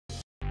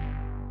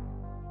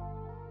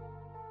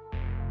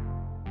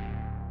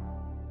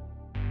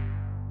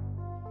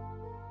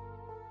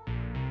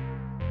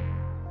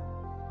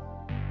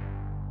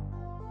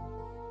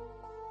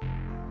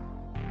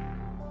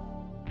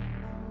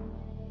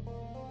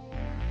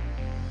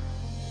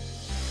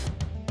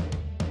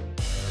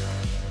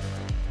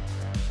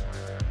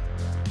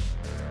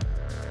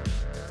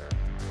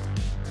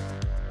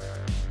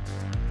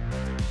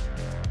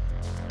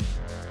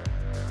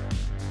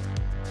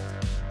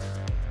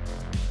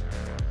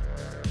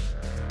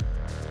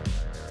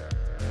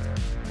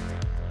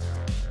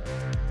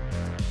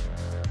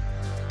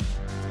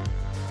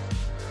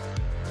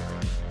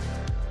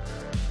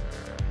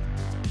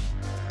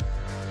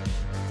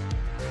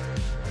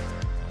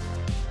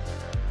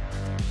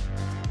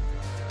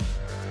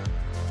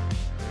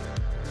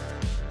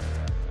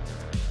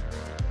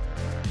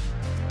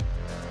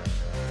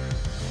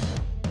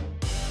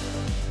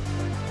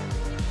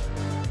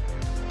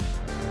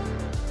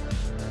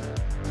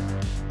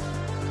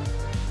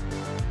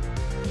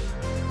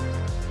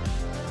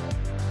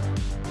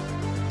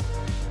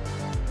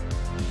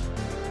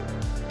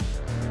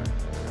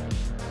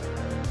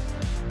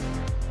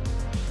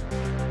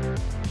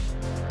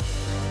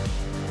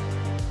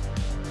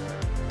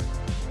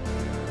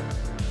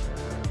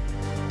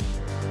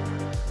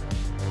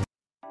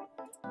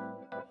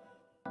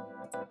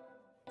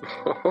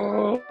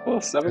Oh,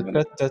 7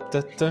 minutes.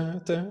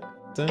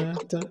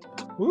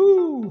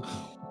 Woo!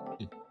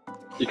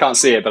 You can't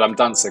see it, but I'm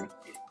dancing.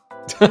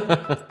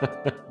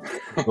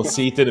 We'll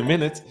see it in a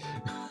minute.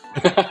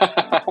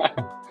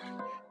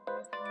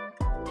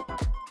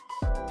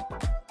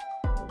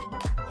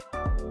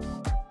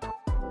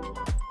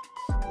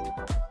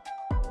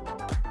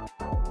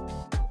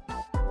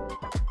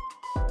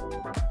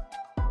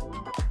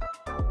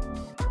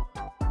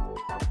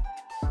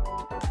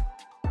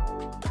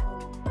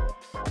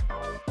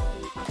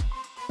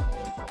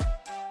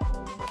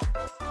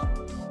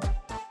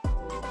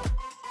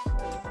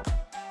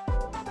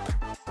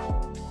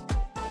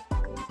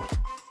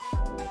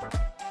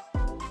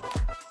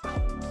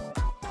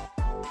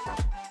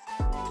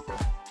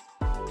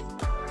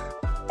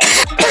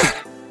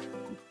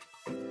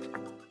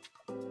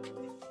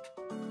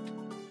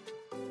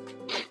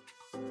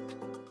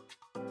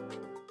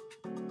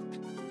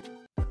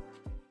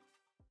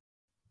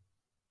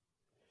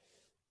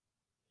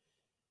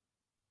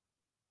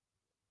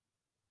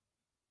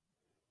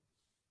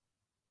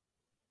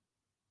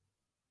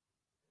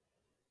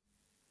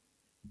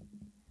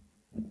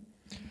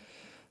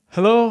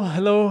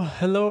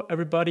 Hello,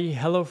 everybody.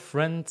 Hello,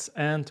 friends,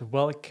 and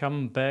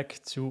welcome back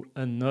to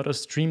another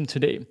stream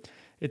today.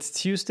 It's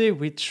Tuesday.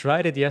 We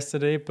tried it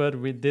yesterday, but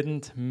we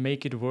didn't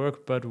make it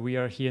work. But we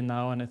are here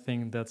now, and I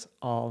think that's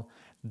all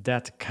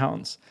that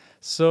counts.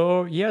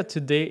 So, yeah,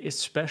 today is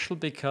special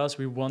because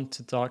we want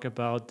to talk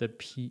about the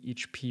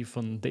PHP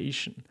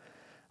Foundation.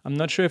 I'm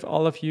not sure if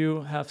all of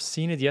you have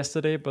seen it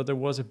yesterday, but there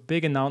was a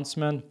big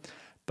announcement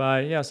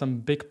by some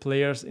big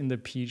players in the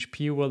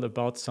PHP world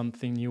about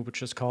something new,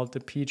 which is called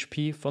the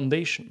PHP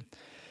Foundation.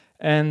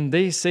 And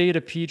they say the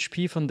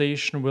PHP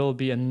Foundation will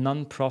be a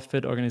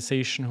non-profit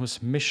organization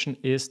whose mission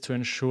is to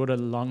ensure the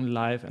long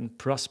life and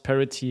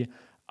prosperity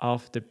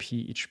of the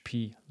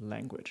PHP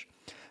language.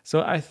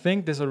 So I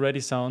think this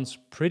already sounds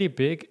pretty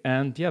big,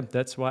 and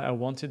that's why I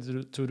wanted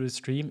to do the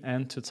stream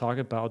and to talk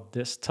about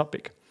this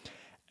topic.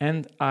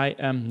 And I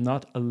am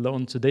not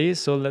alone today,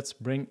 so let's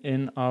bring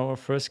in our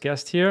first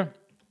guest here.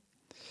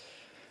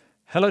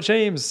 Hello,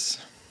 James.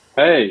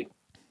 Hey.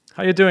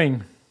 How you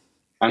doing?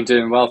 I'm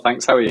doing well,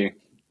 thanks. How are you?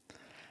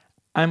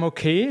 I'm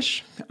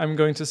okay-ish. I'm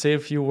going to say a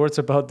few words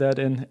about that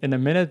in a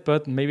minute,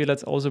 but maybe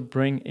let's also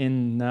bring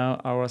in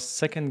now our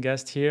second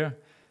guest here.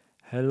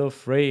 Hello,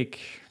 Freek.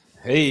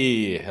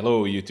 Hey,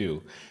 hello, you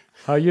two.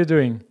 How are you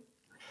doing?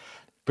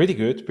 Pretty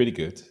good.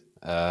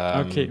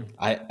 Okay.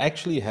 I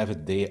actually have a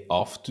day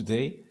off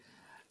today.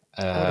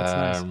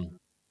 That's nice.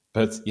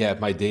 But yeah,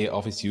 my day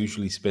off is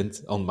usually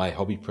spent on my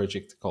hobby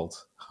project called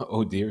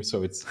Oh Dear.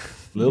 So it's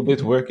a little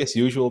bit work as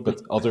usual, but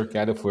other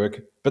kind of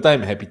work. But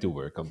I'm happy to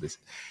work on this.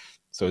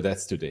 So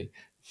that's today.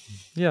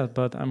 Yeah,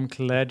 but I'm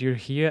glad you're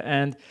here.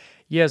 And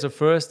so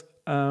first,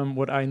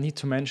 what I need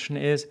to mention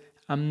is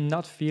I'm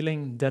not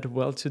feeling that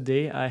well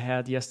today. I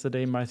had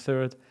yesterday my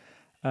third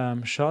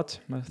shot,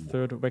 my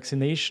third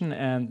vaccination,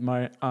 and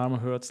my arm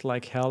hurts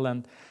like hell.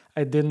 And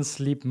I didn't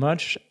sleep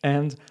much.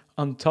 And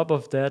on top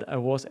of that, I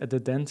was at the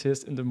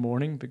dentist in the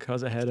morning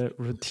because I had a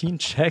routine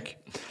check.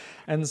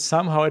 And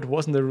somehow it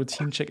wasn't a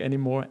routine check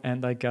anymore.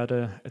 And I got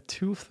a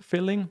tooth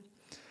filling.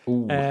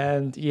 Ooh.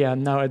 And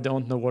now I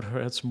don't know what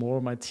hurts more,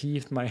 my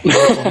teeth, my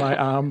head, or my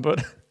arm.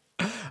 But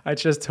I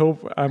just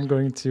hope I'm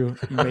going to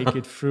make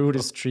it through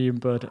the stream.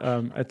 But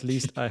at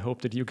least I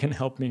hope that you can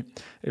help me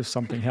if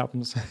something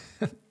happens.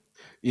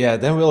 Yeah,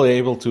 then we'll be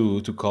able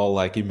to call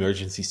like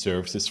emergency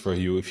services for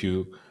you if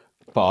you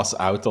pass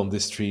out on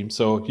this stream.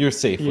 So you're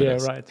safe with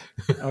us. Yeah, right.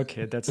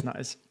 Okay, that's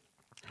nice.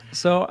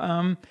 So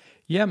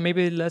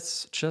maybe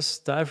let's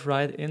just dive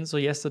right in. So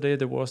yesterday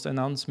there was the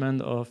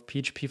announcement of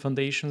PHP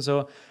Foundation.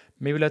 So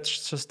maybe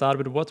let's just start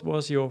with what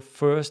was your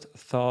first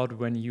thought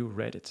when you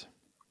read it?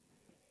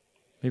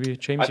 Maybe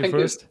James, you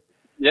first?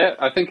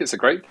 I think it's a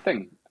great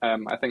thing.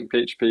 I think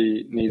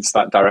PHP needs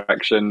that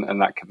direction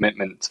and that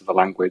commitment to the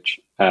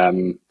language.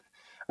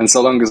 And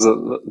so long as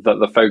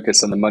the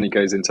focus and the money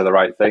goes into the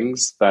right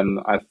things, then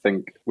I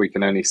think we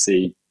can only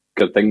see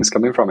good things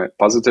coming from it.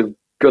 Positive,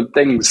 good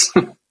things.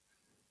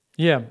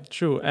 Yeah,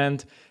 true.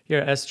 And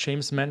as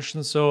James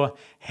mentioned, so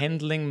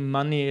handling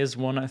money is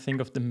one, I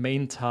think, of the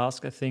main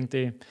task I think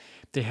they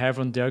have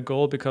on their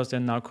goal, because they're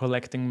now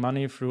collecting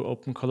money through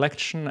open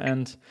collection.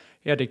 And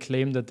they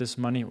claim that this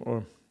money,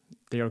 or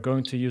they are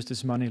going to use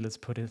this money, let's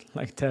put it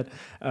like that,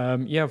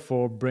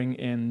 for bring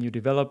in new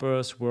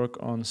developers, work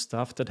on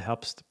stuff that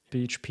helps the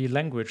PHP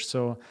language.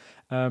 So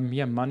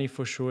money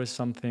for sure is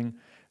something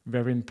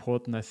very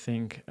important, I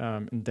think,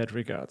 in that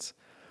regards.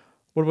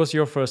 What was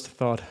your first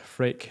thought,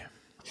 Freek?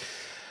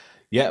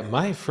 Yeah,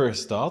 my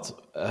first thought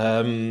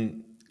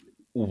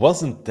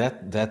wasn't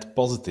that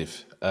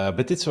positive,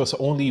 but this was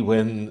only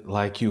when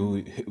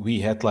we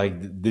had like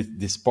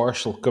this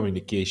partial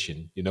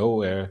communication,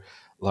 where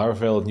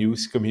Laravel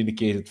News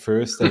communicated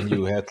first, and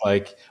you had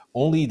like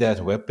only that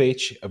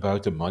webpage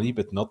about the money,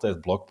 but not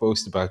that blog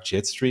post about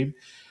Jetstream.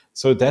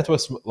 So that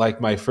was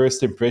like my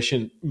first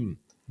impression.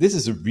 This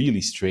is a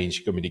really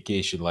strange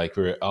communication. Like,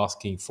 we're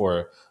asking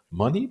for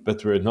money,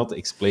 but we're not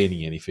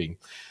explaining anything.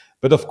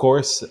 But of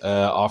course,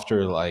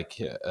 after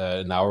like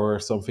an hour or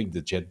something,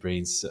 the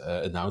JetBrains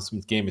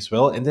announcement came as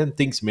well, and then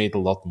things made a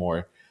lot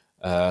more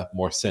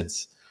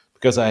sense,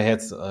 because I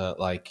had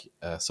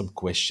some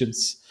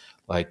questions,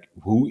 like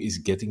who is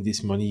getting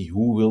this money,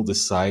 who will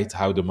decide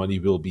how the money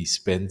will be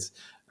spent,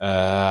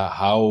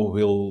 how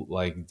will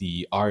like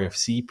the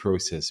RFC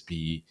process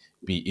be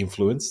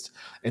influenced,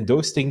 and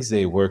those things,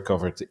 they were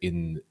covered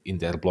in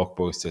that blog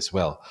post as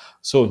well.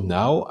 So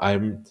now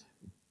I'm,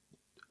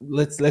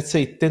 let's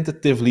say,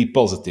 tentatively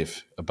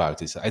positive about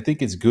this. I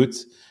think it's good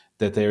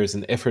that there is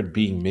an effort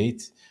being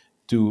made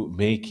to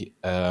make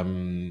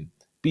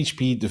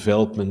PHP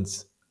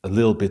development a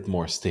little bit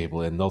more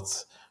stable and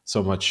not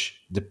so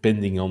much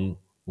depending on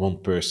one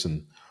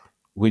person. Yeah.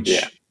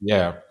 Which,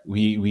 yeah,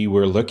 we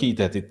were lucky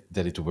that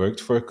it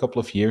worked for a couple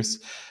of years,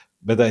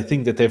 but I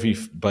think that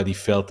everybody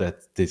felt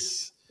that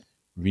this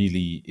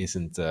really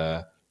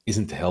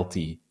isn't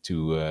healthy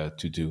to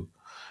do.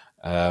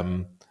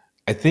 Um,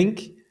 I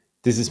think,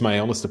 this is my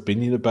honest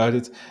opinion about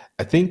it.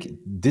 I think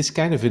this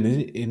kind of an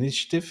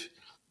initiative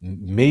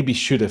maybe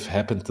should have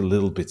happened a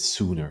little bit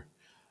sooner.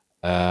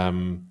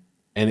 Um,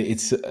 and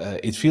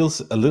it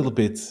feels a little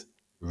bit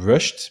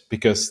rushed,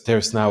 because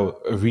there's now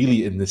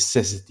really a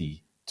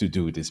necessity to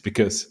do this,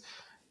 because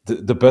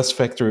the buzz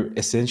factor,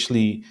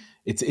 essentially,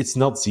 it's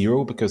not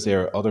zero, because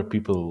there are other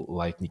people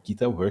like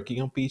Nikita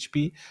working on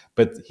PHP,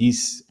 but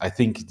he's, I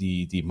think,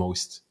 the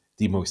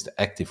most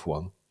active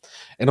one.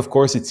 And of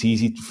course, it's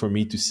easy for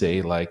me to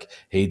say, like,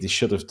 hey, this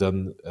should have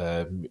done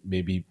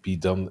maybe be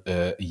done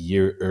a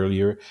year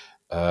earlier.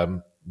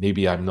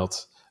 Maybe I'm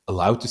not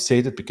allowed to say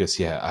that, because,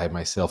 yeah, I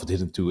myself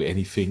didn't do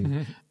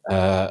anything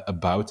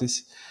about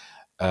this.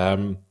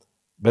 Um,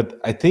 but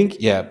I think,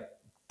 yeah,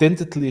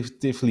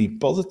 tentatively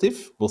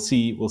positive. We'll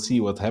see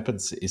what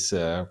happens.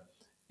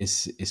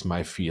 Is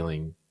my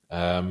feeling.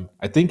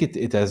 I think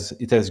it has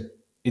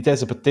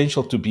a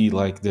potential to be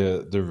like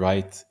the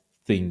right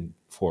thing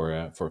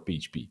for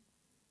PHP.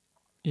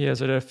 Yeah,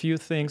 so there are a few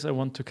things I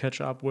want to catch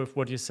up with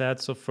what you said.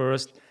 So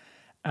first,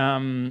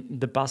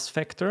 the buzz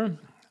factor,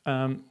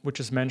 which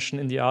is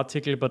mentioned in the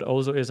article, but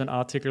also is an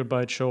article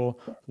by Joe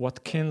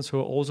Watkins, who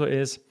also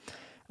is,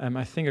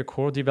 I think, a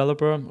core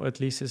developer, or at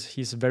least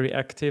he's very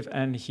active,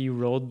 and he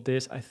wrote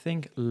this, I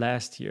think,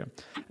 last year.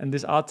 And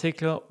this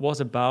article was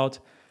about,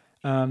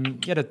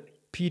 that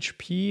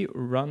PHP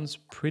runs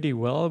pretty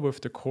well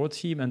with the core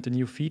team and the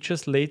new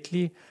features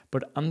lately,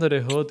 but under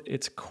the hood,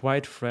 it's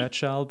quite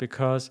fragile,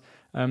 because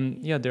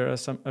there are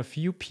a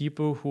few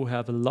people who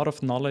have a lot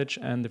of knowledge,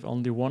 and if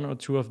only one or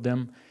two of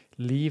them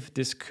leave,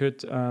 this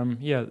could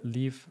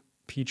leave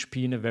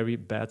PHP in a very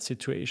bad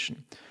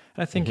situation.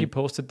 I think he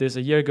posted this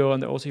a year ago,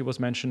 and also he was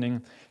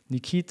mentioning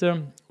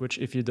Nikita, which,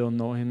 if you don't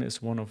know him,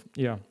 is one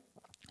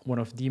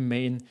of the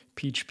main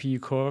PHP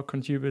core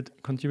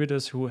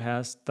contributors, who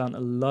has done a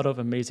lot of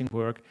amazing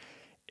work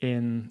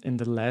in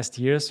the last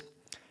years.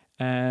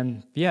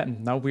 And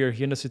now we are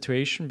here in a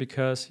situation,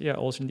 because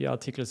also in the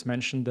article it's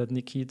mentioned that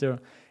Nikita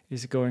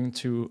is going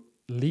to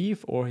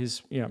leave, or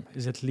is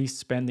at least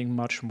spending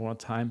much more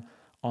time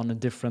on a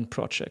different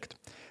project.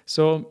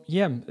 So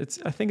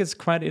I think it's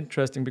quite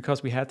interesting,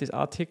 because we had this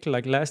article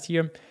like last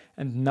year,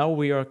 and now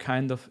we are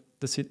kind of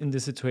in the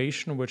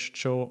situation which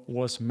Joe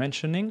was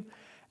mentioning.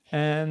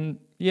 And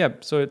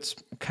so it's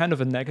kind of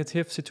a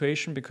negative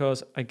situation,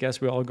 because I guess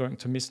we're all going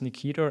to miss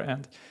Nikita,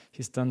 and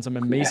he's done some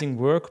amazing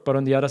work. But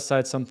on the other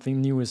side, something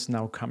new is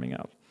now coming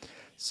up.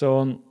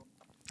 So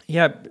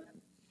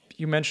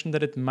you mentioned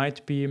that it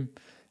might be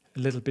a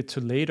little bit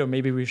too late, or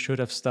maybe we should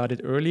have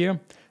started earlier.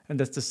 And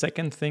that's the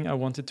second thing I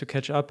wanted to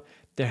catch up.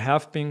 There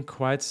have been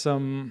quite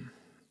some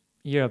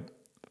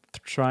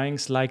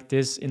tryings like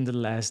this in the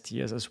last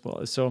years as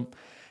well. So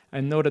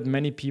I know that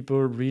many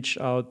people reach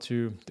out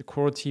to the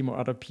core team, or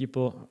other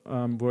people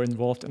were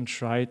involved and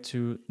tried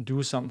to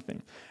do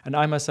something. And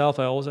I myself,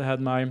 I also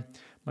had my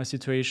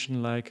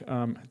situation like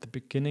at the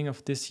beginning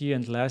of this year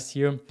and last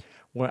year,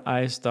 where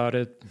I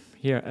started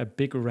a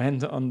big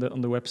rant on the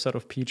website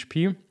of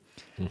PHP.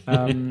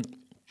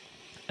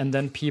 And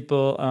then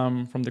people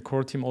from the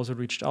core team also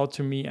reached out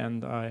to me,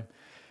 and I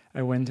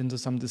went into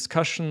some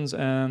discussions,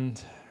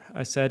 and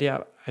I said,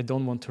 I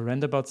don't want to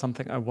rant about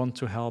something, I want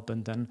to help.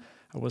 And then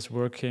I was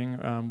working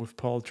with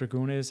Paul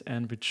Dragunis,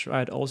 and we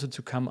tried also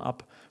to come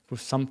up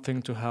with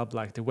something to help,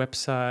 like the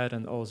website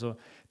and also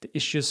the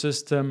issue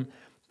system.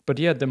 But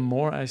the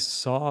more I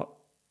saw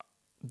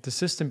the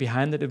system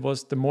behind it,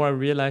 the more I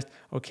realized,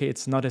 okay,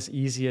 it's not as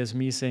easy as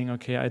me saying,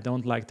 okay, I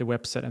don't like the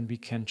website and we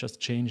can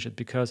just change it,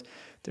 because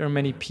there are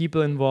many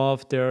people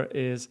involved. There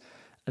is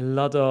a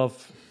lot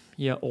of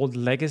old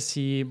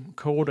legacy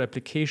code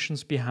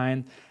applications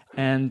behind,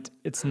 and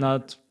it's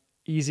not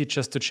easy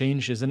just to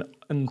change this. And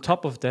on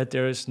top of that,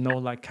 there is no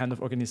like kind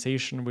of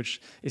organization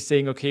which is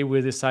saying, okay,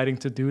 we're deciding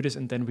to do this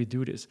and then we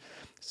do this.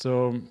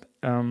 So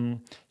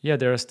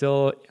there are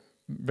still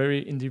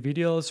very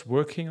individuals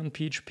working on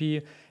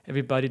PHP.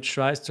 Everybody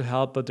tries to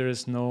help, but there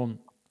is no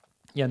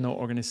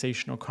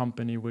organization or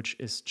company which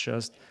is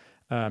just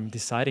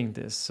deciding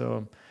this.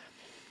 So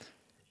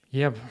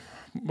Yeah.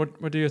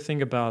 What do you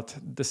think about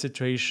the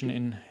situation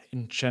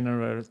in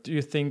general? Do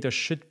you think there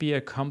should be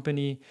a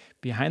company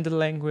behind the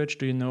language?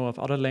 Do you know of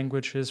other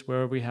languages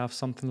where we have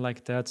something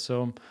like that?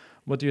 So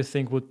what do you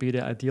think would be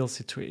the ideal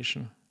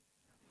situation?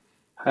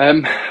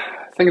 Um,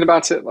 Thinking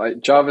about it, like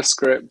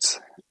JavaScript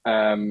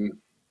and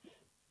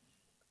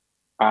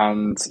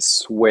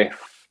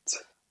Swift,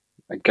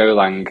 like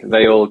Golang,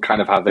 they all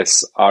kind of have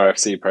this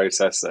RFC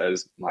process that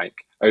is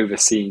like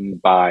overseen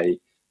by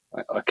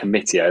a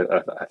committee.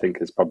 I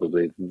think is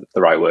probably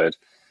the right word,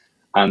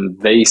 and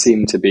they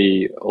seem to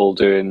be all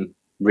doing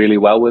really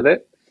well with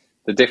it.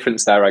 The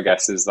difference there, I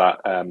guess, is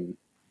that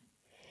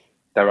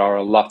there are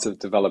a lot of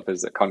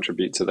developers that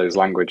contribute to those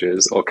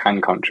languages or can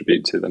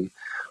contribute to them.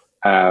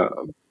 Uh,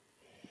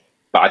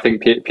 but I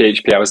think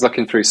PHP, I was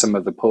looking through some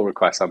of the pull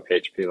requests on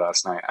PHP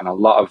last night, and a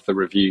lot of the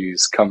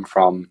reviews come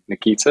from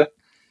Nikita,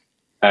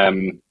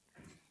 um,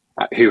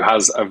 who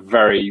has a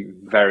very,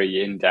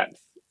 very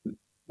in-depth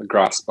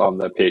grasp on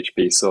the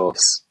PHP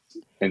source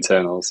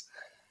internals.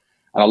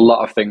 And a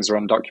lot of things are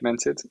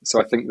undocumented. So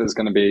I think there's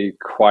going to be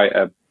quite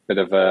a bit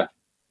of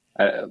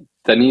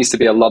there needs to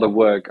be a lot of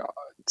work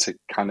to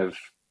kind of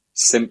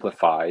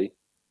simplify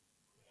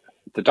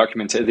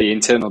the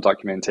internal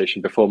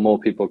documentation before more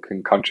people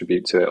can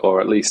contribute to it,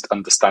 or at least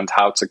understand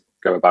how to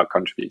go about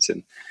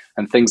contributing.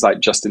 And things like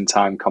just in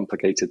time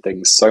complicated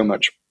things so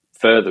much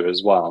further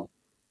as well,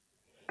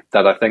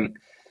 that I think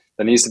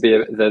there needs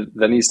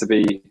to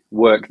be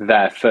work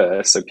there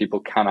first, so people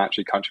can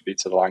actually contribute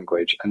to the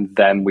language, and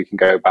then we can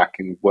go back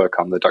and work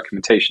on the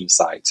documentation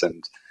site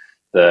and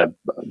the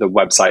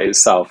website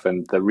itself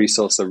and the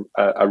resource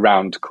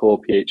around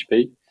core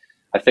PHP.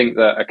 I think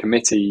that a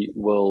committee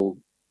will,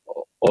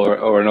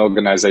 or an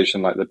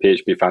organization like the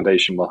PHP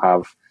Foundation will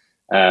have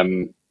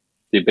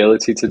the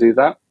ability to do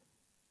that.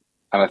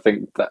 And I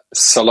think that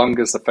so long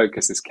as the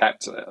focus is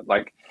kept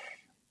like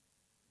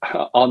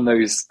on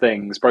those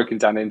things broken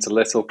down into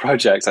little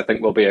projects, I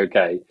think we'll be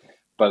okay.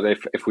 But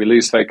if we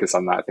lose focus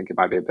on that, I think it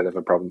might be a bit of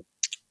a problem.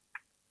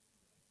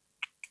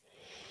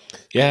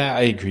 Yeah,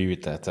 I agree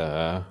with that.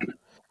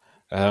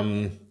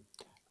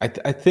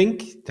 I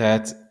think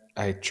that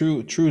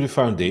through the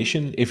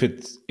foundation, if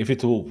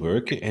it will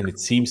work, and it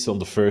seems on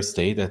the first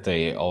day that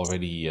they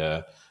already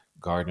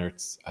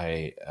garnered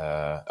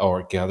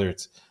or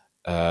gathered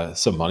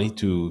some money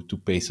to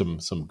pay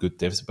some good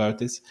devs about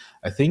this.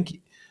 I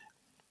think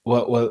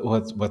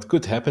what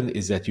could happen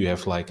is that you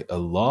have like a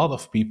lot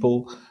of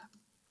people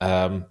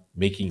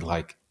making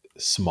like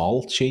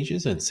small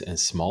changes and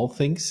small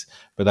things.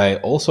 But I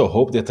also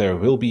hope that there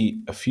will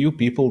be a few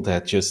people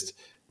that just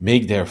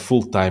make their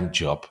full-time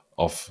job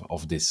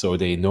of this, so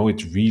they know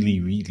it really,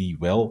 really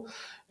well,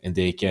 and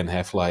they can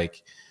have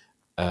like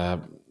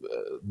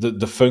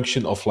the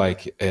function of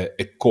like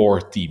a core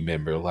team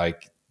member.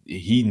 Like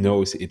he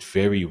knows it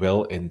very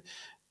well, and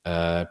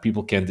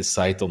people can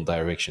decide on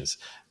directions.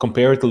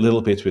 Compare it a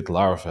little bit with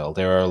Laravel.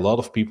 There are a lot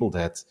of people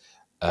that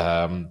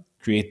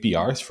create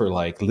PRs for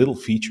like little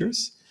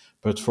features,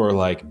 but for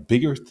like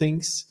bigger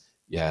things,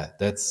 yeah,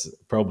 that's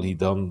probably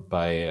done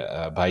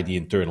by the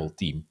internal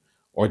team,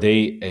 or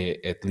they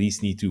at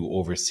least need to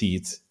oversee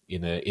it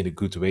in a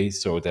good way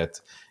so that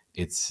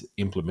it's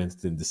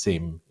implemented in the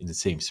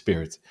same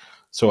spirit.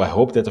 So I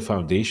hope that the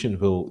foundation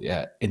will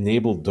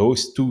enable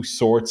those two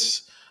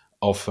sorts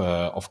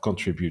of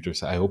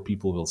contributors. I hope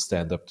people will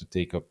stand up to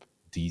take up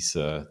these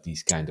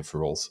kind of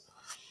roles.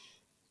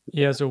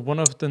 Yeah, so one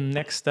of the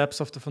next steps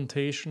of the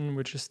foundation,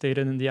 which is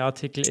stated in the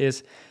article,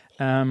 is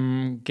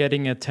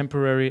getting a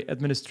temporary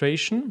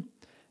administration.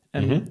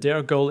 And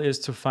their goal is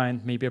to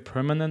find maybe a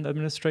permanent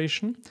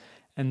administration.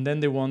 And then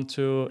they want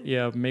to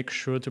make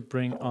sure to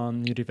bring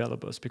on new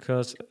developers,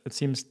 because it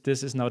seems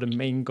this is now the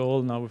main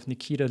goal now with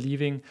Nikita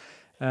leaving,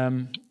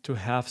 to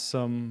have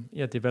some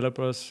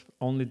developers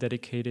only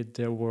dedicated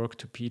their work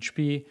to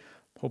PHP,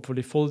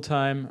 hopefully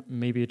full-time,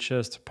 maybe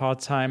just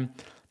part-time.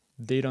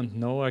 They don't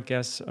know, I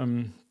guess.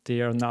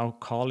 They are now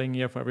calling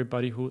here for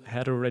everybody who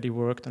had already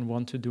worked and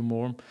want to do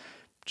more.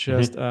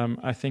 Just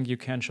I think you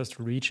can just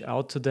reach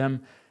out to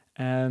them.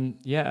 And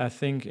I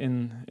think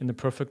in the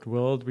perfect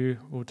world, we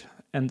would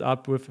end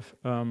up with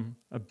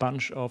a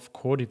bunch of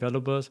core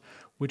developers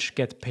which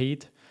get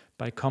paid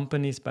by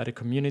companies, by the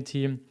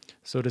community.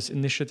 So this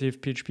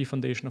initiative, PHP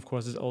Foundation, of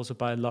course, is also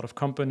by a lot of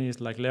companies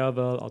like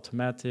Laravel,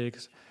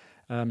 Automatics,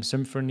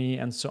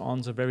 Symfony, and so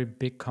on. So very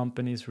big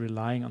companies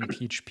relying on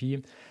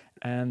PHP.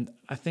 And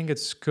I think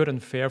it's good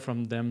and fair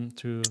from them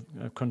to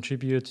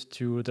contribute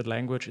to the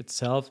language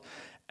itself.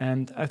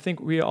 And I think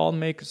we all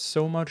make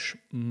so much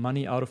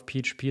money out of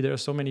PHP. There are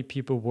so many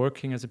people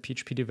working as a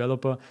PHP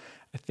developer.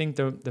 I think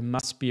there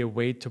must be a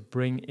way to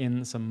bring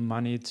in some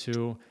money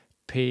to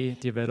pay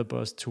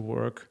developers to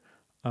work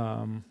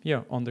on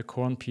the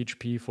core on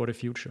PHP for the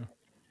future.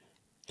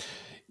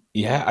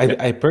 Yeah,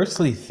 I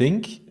personally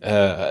think,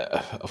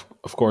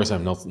 of course,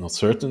 I'm not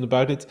certain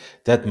about it,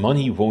 that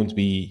money won't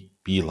be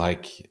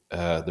like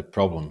the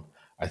problem.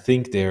 I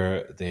think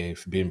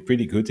they've been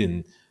pretty good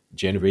in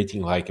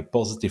generating like a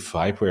positive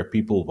vibe where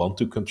people want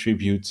to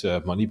contribute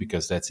money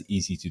because that's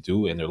easy to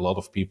do, and a lot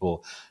of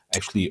people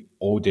actually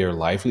owe their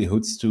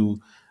livelihoods to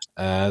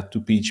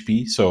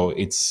PHP. So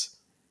it's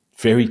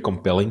very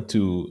compelling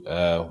to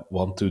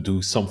want to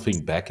do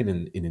something back in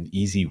an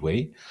easy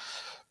way.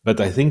 But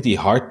I think the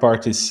hard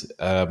part is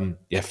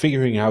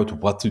figuring out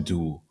what to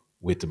do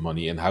with the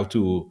money and how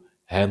to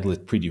handle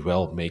it pretty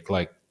well, make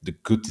like the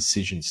good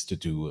decisions to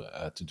do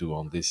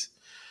on this.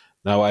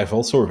 Now, I've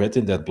also read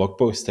in that blog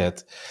post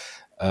that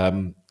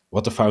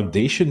what the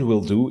foundation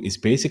will do is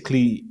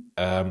basically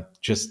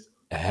just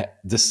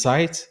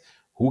decide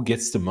who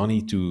gets the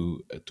money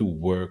to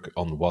work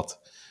on what,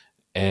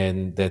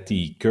 and that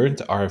the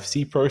current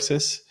RFC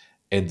process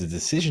and the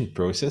decision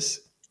process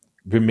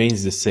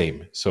remains the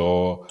same.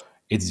 So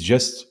it's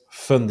just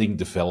funding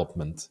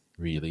development,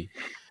 really.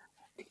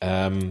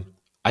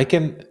 I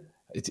can.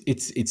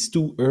 It's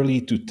too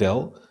early to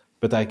tell,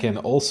 but I can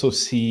also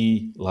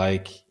see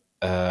like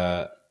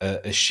a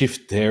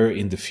shift there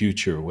in the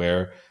future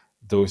where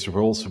those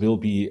roles will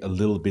be a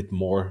little bit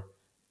more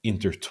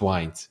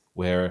intertwined.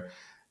 Where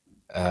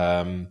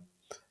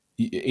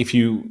if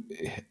you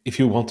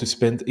want to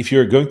spend, if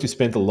you're going to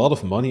spend a lot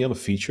of money on a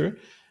feature,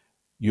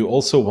 you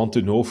also want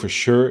to know for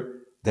sure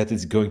that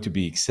it's going to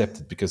be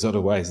accepted, because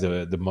otherwise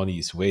the money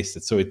is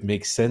wasted. So it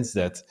makes sense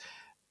that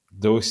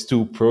those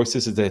two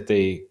processes, that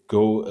they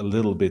go a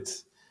little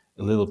bit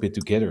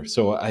together.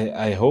 So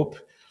I hope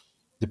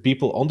the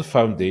people on the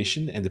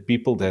foundation and the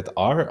people that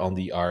are on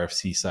the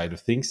RFC side of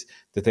things,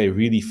 that they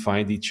really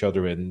find each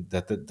other, and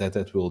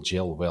that will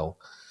gel well.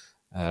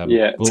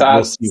 Yeah,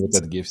 We'll see what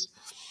that gives.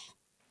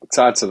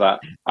 to add to that,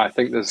 I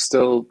think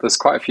there's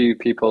quite a few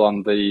people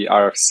on the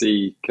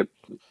RFC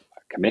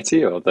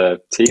committee or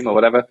the team or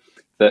whatever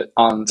that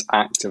aren't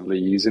actively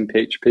using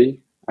PHP,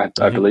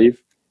 I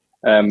believe.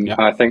 And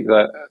I think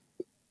that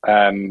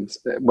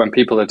when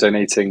people are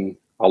donating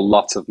a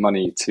lot of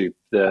money to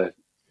the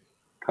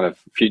kind of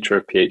future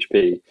of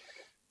PHP,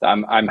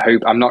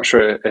 I'm not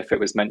sure if it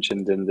was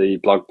mentioned in the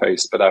blog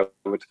post, but I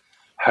would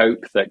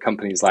hope that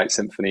companies like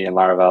Symfony and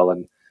Laravel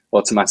and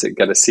Automatic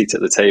get a seat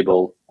at the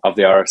table of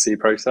the RFC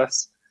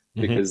process,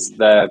 because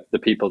they're the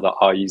people that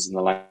are using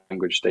the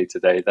language day to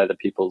day. They're the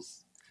people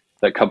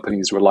that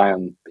companies rely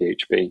on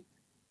PHP.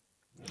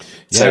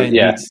 So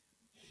yeah,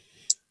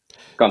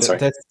 go on,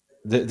 sorry.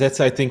 That's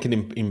I think an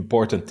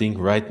important thing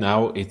right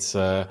now. It's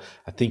I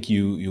think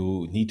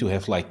you need to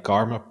have like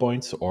karma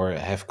points or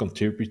have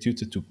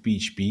contributed to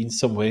PHP in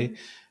some way.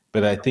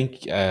 But I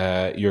think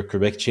you're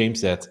correct,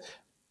 James, that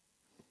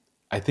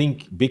I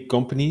think big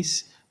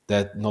companies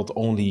that not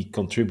only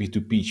contribute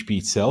to PHP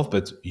itself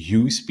but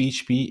use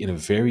PHP in a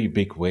very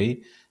big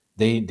way,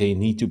 they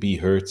need to be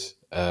heard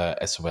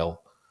as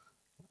well.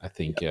 I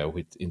think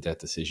in that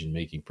decision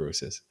making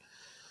process.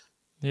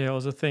 Yeah, I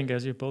also think,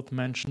 as you both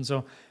mentioned,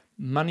 so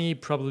money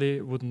probably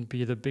wouldn't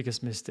be the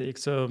biggest mistake.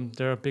 So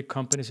there are big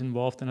companies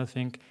involved, and I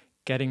think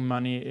getting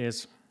money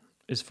is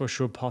for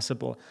sure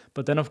possible.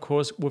 But then, of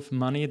course, with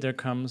money there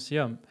comes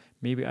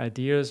maybe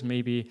ideas,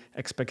 maybe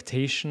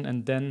expectation,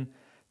 and then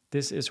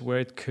this is where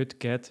it could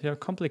get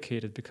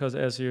complicated, because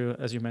as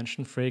you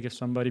mentioned, Freek, if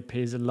somebody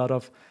pays a lot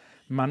of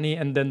money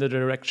and then the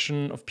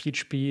direction of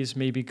PHP is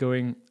maybe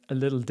going a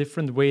little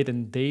different way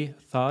than they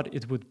thought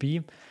it would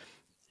be,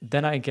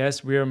 then I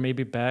guess we are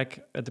maybe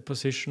back at the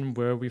position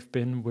where we've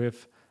been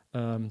with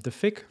the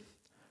FIG,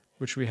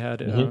 which we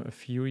had a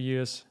few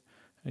years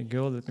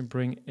ago. Let me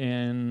bring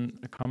in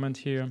a comment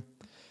here.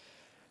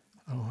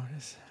 Oh,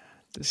 this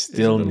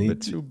still is a little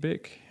bit too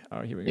big.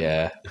 Oh, here we go.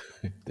 Yeah,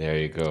 there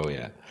you go.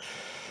 Yeah.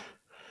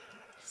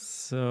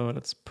 So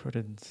let's put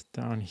it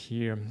down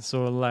here.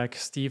 So like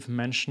Steve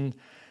mentioned,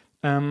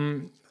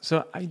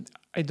 so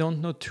I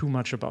don't know too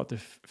much about the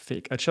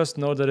FIG. I just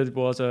know that it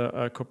was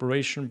a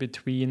cooperation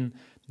between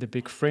the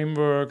big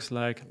frameworks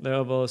like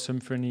Laravel,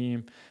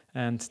 Symfony,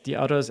 and the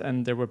others.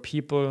 And there were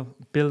people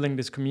building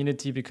this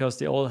community because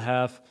they all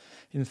have,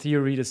 in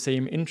theory, the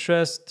same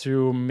interest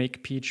to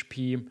make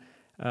PHP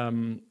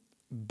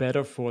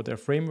better for their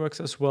frameworks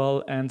as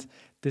well. And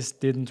this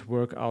didn't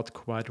work out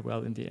quite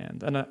well in the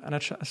end. And I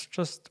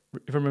just,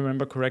 if I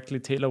remember correctly,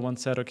 Taylor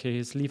once said, okay,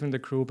 he's leaving the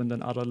group, and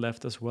then other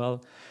left as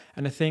well.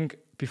 And I think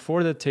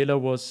before that, Taylor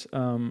was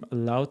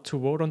allowed to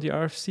vote on the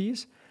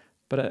RFCs,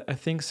 but I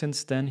think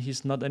since then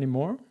he's not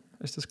anymore.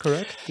 Is this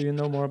correct? Do you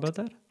know more about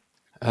that?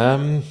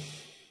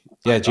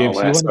 Yeah, James.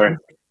 Sorry.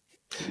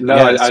 No,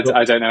 yeah,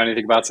 I don't know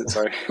anything about it.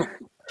 Sorry.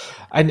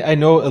 I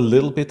know a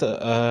little bit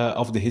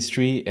of the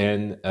history,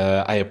 and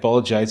I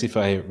apologize if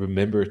I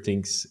remember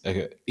things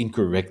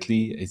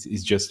incorrectly.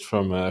 It's just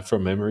from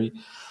memory.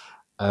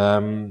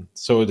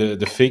 So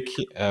the FIG,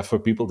 for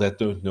people that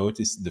don't know, it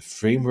is the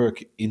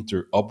Framework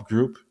Interop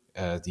Group.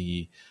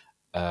 The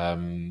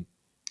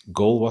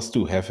goal was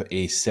to have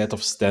a set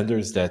of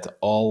standards that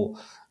all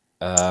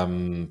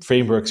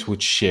frameworks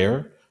would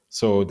share,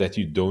 so that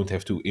you don't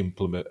have to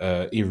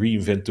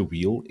reinvent the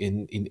wheel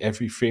in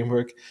every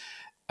framework.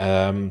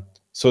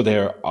 So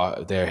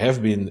there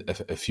have been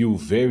a few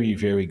very,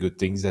 very good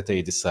things that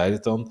they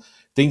decided on,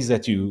 things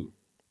that you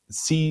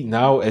see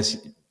now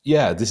as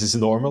yeah, this is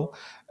normal,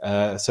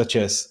 such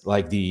as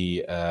like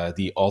the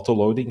auto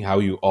loading, how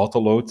you auto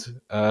load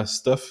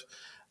stuff.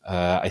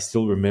 I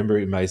still remember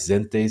in my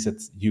Zen days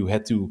that you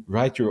had to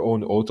write your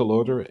own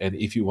autoloader, and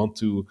if you want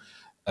to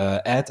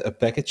add a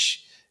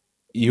package,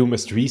 you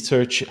must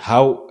research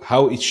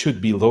how it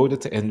should be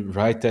loaded and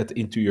write that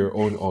into your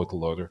own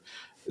autoloader.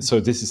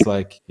 So this is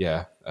like,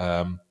 yeah,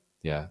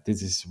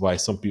 this is why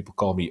some people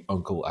call me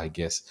uncle, I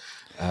guess,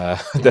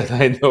 that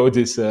I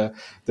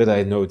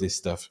know this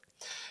stuff.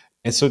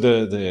 And so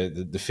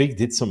the Fig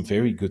did some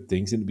very good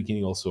things in the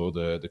beginning, also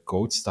the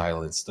code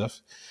style and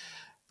stuff.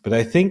 But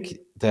I think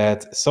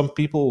that some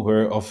people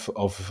were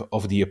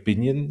of the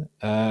opinion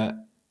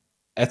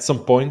at some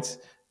point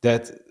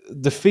that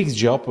the Fig's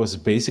job was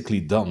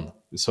basically done.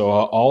 So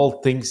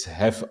all things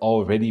have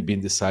already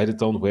been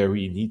decided on, where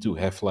we need to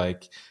have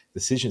like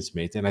decisions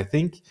made. And I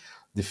think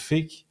the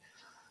Fig,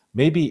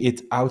 maybe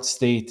it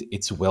outstayed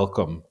its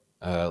welcome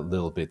a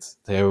little bit.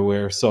 There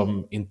were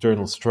some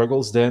internal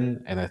struggles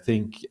then, and I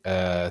think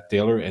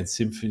Taylor and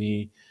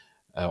Symphony,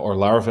 or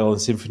Laravel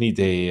and Symphony,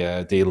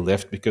 they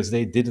left because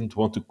they didn't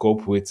want to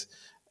cope with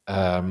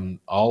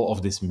all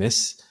of this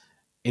mess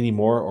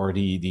anymore, or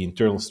the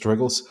internal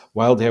struggles,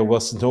 while there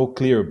was no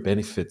clear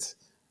benefit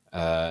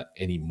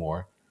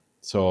anymore.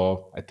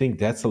 So I think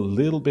that's a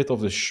little bit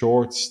of the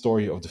short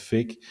story of the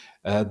Fig.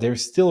 They're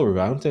still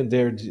around and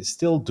they're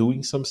still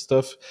doing some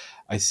stuff.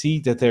 I see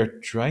that they're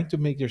trying to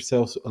make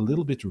themselves a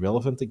little bit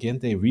relevant again.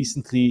 They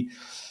recently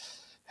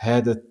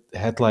had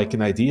like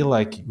an idea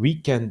like we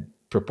can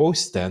propose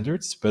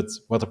standards, but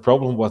what the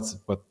problem was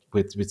what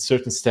with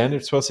certain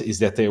standards was is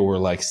that they were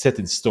like set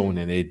in stone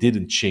and they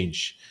didn't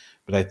change.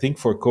 But I think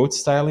for code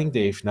styling,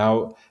 they've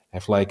now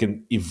have like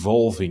an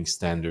evolving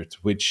standard,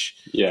 which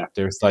Yeah.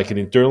 there's like an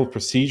internal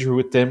procedure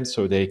with them,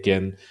 so they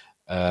can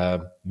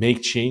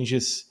make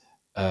changes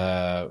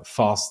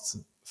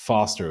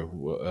faster.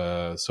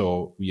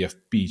 So we have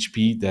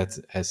PHP that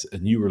has a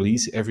new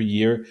release every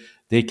year.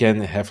 They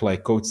can have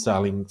like code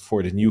styling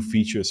for the new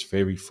features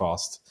very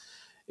fast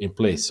in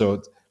place.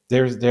 So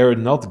they're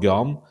not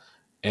gone,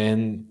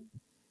 and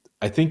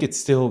I think it's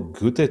still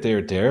good that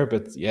they're there,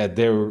 but yeah,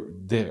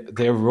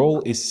 their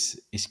role is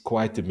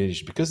quite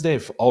diminished because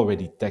they've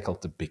already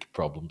tackled the big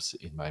problems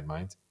in my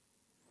mind.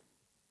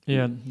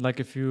 Yeah, like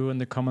if you in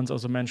the comments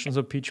also mentioned,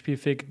 so PHP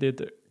Fig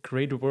did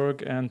great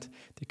work and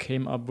they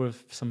came up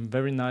with some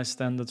very nice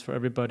standards for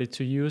everybody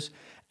to use.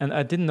 And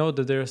I didn't know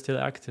that they're still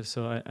active,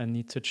 so I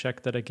need to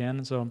check that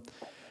again. So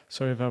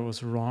sorry if I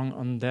was wrong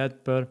on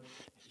that. But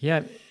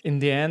yeah, in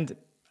the end,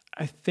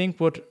 I think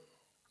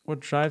what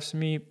drives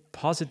me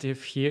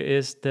positive here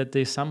is that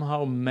they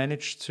somehow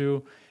managed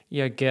to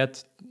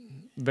get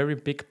very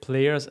big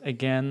players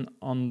again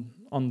on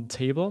the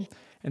table,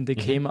 and they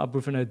came up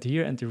with an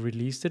idea and they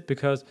released it,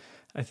 because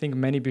I think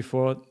many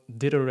before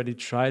did already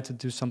try to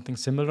do something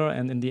similar,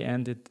 and in the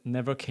end it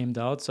never came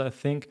out. So I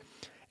think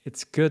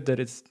it's good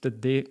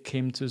that they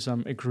came to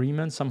some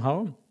agreement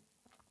somehow.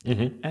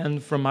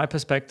 And from my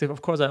perspective,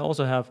 of course, I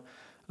also have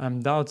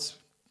doubts.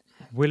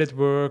 Will it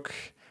work?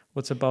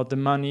 What's about the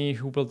money?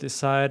 Who will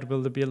decide?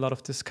 Will there be a lot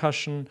of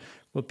discussion?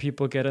 Will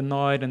people get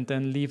annoyed and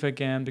then leave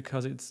again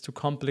because it's too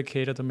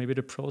complicated, or maybe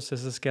the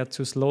processes get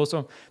too slow?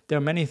 So there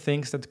are many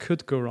things that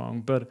could go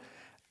wrong. But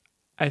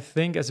I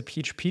think as a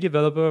PHP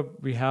developer,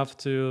 we have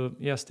to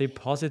stay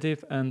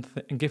positive and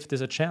give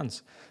this a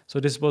chance. So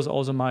this was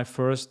also my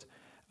first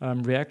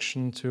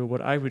reaction to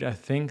what I read. I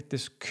think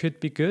this could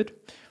be good.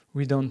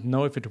 We don't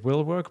know if it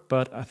will work,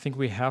 but I think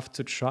we have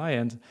to try.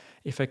 And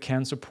if I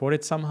can support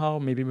it somehow,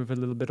 maybe with a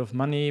little bit of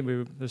money,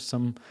 with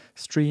some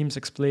streams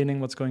explaining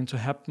what's going to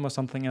happen or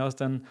something else,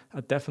 then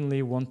I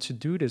definitely want to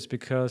do this,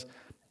 because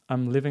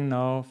I'm living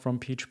now from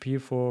PHP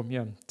for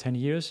 10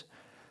 years,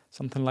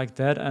 something like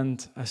that.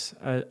 And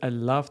I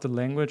love the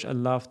language. I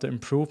love the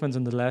improvements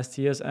in the last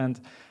years.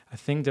 And I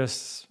think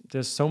there's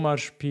so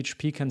much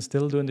PHP can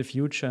still do in the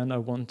future, and I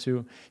want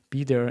to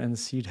be there and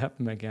see it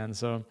happen again.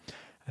 So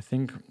I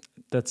think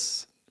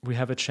we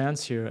have a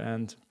chance here,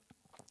 and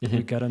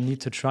we gotta need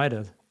to try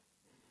that.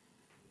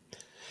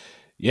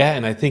 Yeah,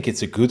 and I think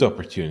it's a good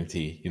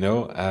opportunity,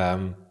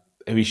 and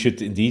we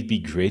should indeed be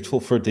grateful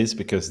for this,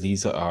 because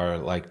these are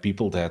like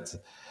people that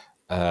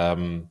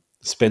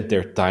spent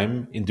their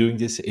time in doing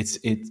this.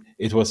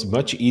 It was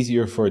much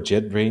easier for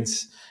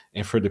JetBrains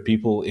and for the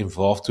people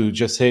involved to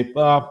just say,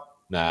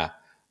 nah,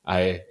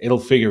 it'll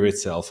figure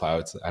itself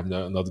out. I'm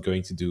not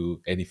going to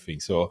do anything.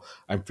 So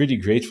I'm pretty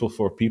grateful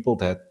for people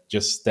that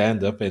just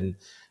stand up and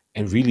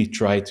really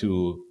try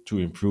to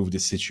improve the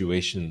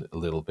situation a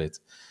little bit.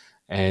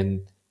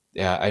 And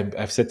yeah,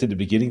 I've said in the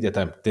beginning that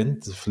I'm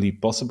tentatively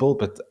possible,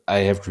 but I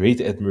have great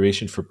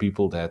admiration for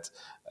people that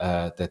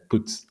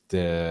put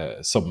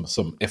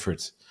some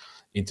effort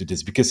into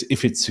this, because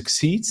if it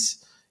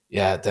succeeds,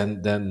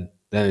 then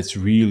it's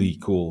really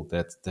cool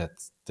that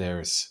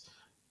there's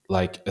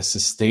like a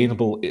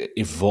sustainable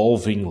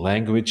evolving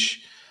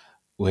language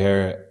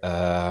where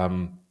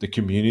the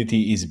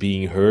community is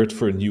being heard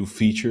for new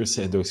features,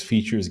 and those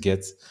features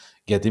get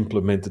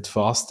implemented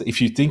fast.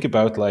 If you think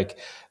about like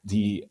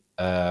the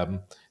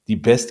the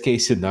best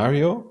case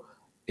scenario,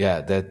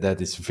 yeah,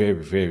 that is very,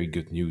 very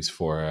good news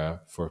for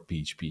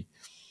PHP.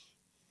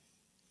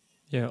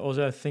 Yeah,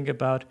 also I think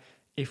about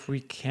if we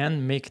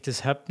can make this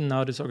happen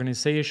now, this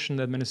organization,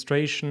 the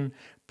administration,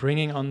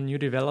 bringing on new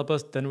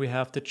developers, then we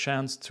have the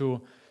chance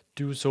to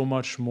do so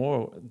much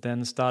more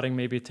than starting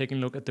maybe taking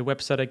a look at the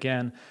website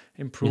again,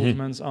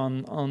 improvements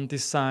on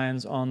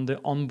designs, on the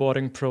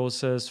onboarding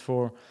process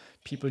for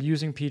people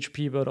using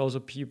PHP, but also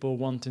people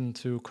wanting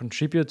to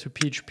contribute to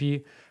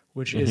PHP,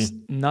 which is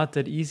not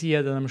that easy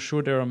yet. And I'm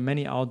sure there are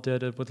many out there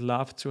that would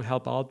love to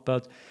help out,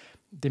 but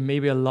they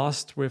maybe are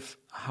lost with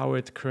how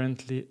it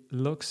currently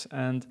looks.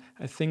 And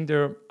I think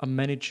there are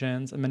many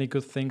chances and many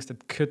good things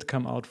that could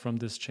come out from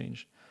this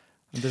change.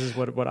 And this is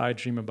what I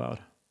dream about.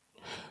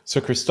 So,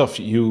 Christoph,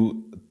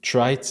 you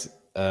tried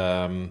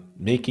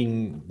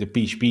making the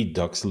PHP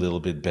docs a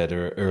little bit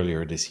better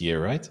earlier this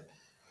year, right?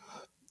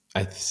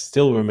 I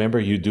still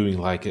remember you doing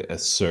like a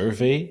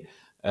survey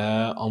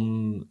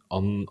on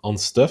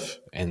stuff,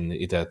 and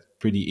it had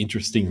pretty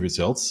interesting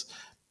results.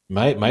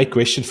 My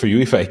question for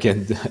you, if I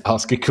can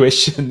ask a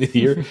question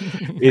here,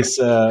 is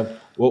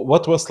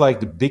what was like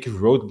the big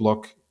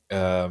roadblock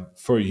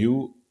for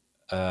you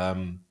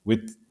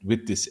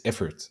with this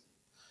effort?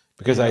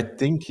 Because I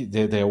think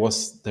that there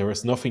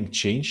was nothing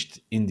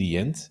changed in the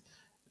end.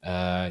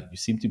 You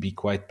seem to be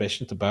quite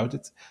passionate about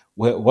it.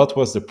 What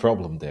was the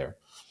problem there?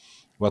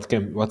 What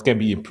can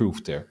be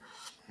improved there?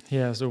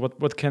 Yeah, so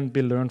what can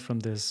be learned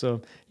from this?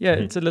 So yeah,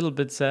 it's a little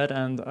bit sad,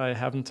 and I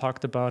haven't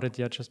talked about it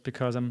yet, just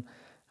because I'm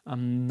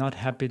not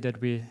happy that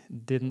we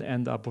didn't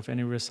end up with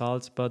any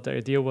results. But the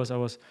idea was I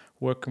was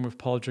working with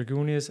Paul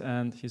Dragunis,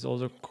 and he's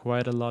also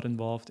quite a lot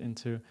involved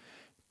into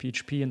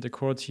PHP and the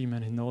core team,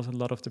 and he knows a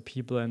lot of the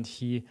people, and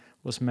he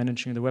was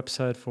managing the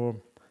website for a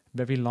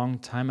very long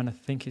time, and I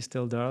think he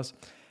still does.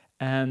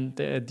 And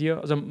the idea,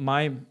 so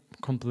my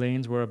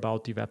complaints were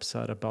about the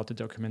website, about the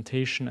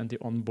documentation and the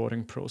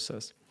onboarding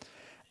process.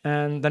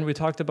 And then we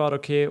talked about,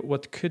 okay,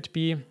 what could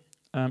be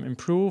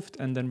improved.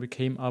 And then we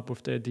came up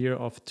with the idea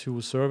of 2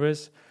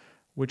 surveys,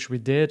 which we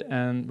did.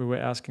 And we were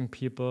asking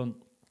people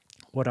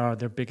what are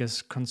their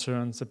biggest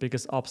concerns, the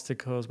biggest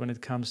obstacles when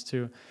it comes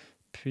to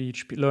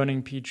PHP,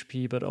 learning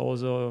PHP, but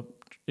also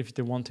if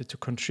they wanted to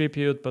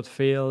contribute but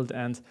failed.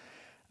 And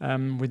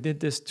we did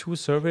these 2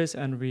 surveys,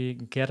 and we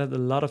gathered a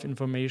lot of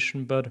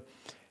information. But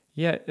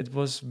yeah, it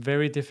was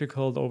very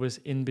difficult always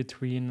in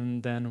between.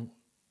 And then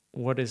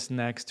what is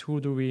next? Who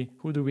do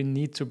we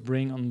need to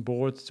bring on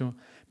board to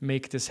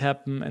make this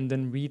happen? And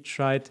then we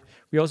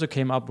also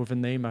came up with a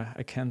name.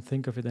 I can't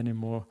think of it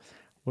anymore.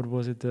 What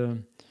was it? The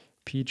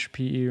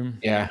PHP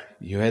Yeah,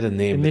 you had a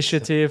name.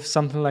 initiative,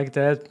 something like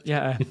that.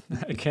 Yeah,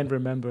 I can't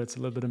remember. It's a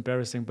little bit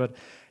embarrassing. But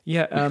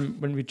yeah,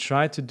 when we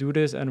tried to do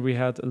this, and we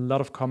had a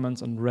lot of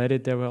comments on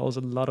Reddit, there were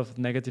also a lot of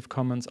negative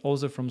comments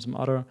also from some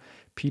other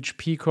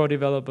PHP core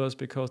developers,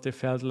 because they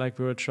felt like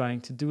we were trying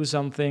to do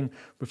something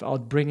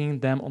without bringing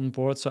them on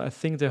board. So I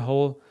think the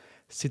whole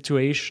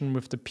situation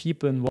with the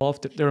people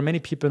involved, there are many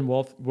people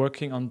involved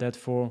working on that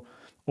for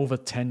over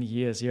 10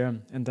 years, yeah.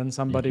 And then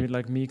somebody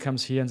like me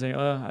comes here and say,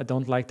 oh, I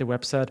don't like the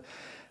website.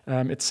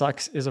 It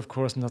sucks, is of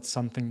course not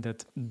something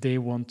that they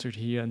want to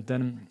hear. And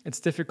then it's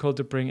difficult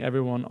to bring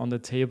everyone on the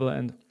table.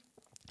 And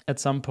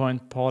at some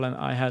point, Paul and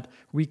I had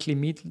weekly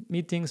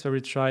meetings where we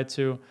tried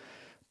to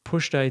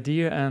push the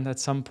idea. And at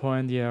some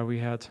point, yeah, we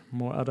had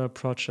more other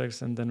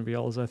projects. And then we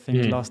also, I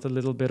think, lost a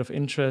little bit of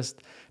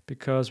interest,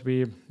 because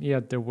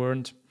there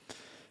weren't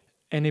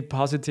any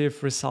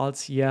positive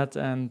results yet.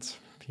 And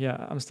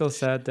yeah, I'm still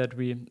sad that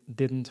we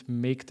didn't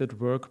make that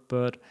work,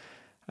 but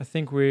I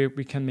think we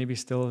can maybe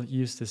still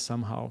use this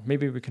somehow.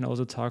 Maybe we can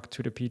also talk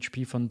to the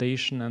PHP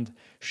Foundation and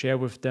share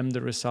with them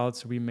the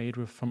results we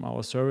made from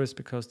our service,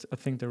 because I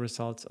think the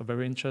results are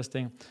very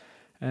interesting.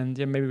 And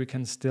yeah, maybe we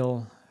can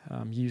still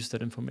use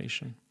that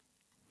information.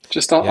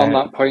 Just on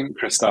that point,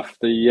 Christoph,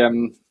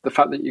 the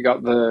fact that you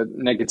got the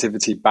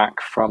negativity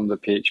back from the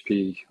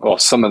PHP or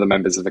some of the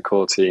members of the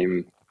core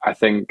team, I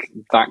think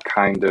that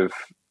kind of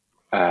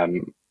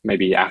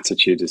maybe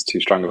attitude is too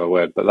strong of a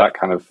word, but that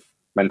kind of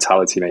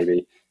mentality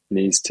maybe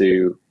needs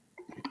to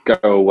go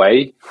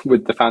away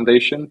with the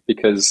foundation,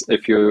 because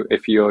if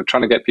you're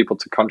trying to get people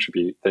to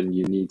contribute, then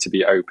you need to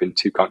be open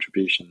to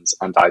contributions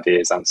and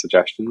ideas and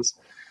suggestions.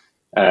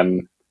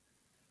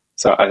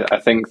 So I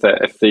think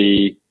that if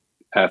the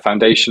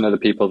foundation are the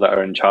people that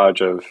are in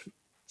charge of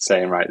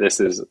saying, right,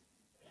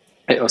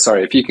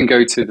 if you can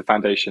go to the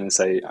foundation and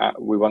say,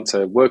 we want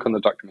to work on the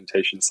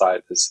documentation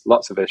side, there's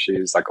lots of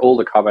issues, like all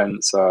the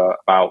comments are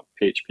about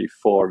PHP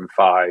 4 and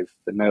 5,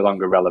 they're no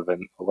longer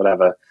relevant or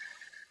whatever,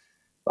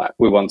 like,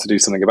 we want to do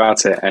something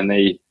about it. And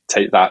they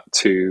take that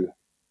to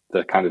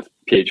the kind of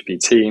PHP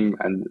team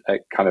and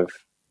kind of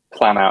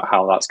plan out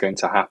how that's going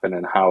to happen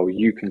and how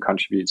you can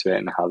contribute to it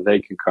and how they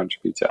can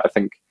contribute to it. I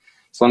think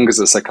as long as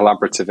it's a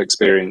collaborative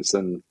experience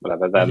and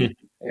whatever, then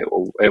it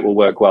will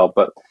work well.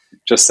 But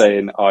just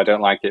saying, oh, I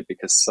don't like it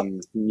because some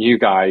new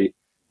guy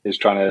is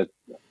trying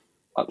to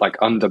like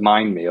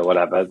undermine me or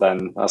whatever,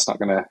 then that's not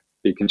going to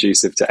be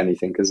conducive to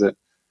anything, is it?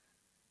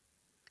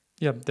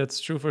 Yeah, that's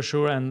true for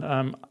sure.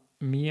 And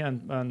me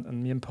and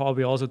me and Paul,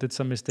 we also did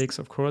some mistakes,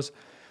 of course.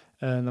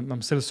 And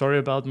I'm still sorry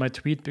about my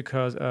tweet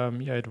because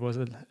yeah, it was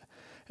a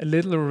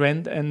little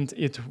rant and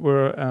it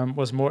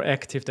was more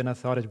active than I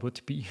thought it would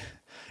be.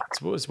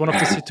 It's one of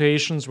the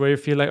situations where you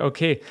feel like,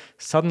 okay,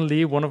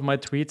 suddenly one of my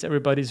tweets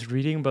everybody's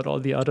reading, but all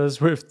the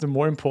others with the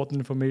more important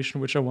information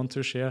which I want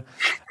to share,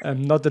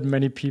 not that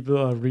many people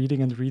are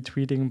reading and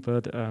retweeting,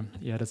 but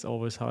yeah, that's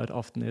always how it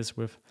often is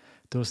with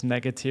those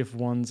negative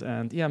ones.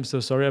 And yeah, I'm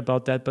so sorry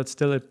about that, but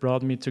still it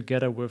brought me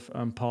together with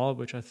Paul,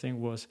 which I think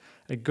was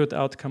a good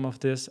outcome of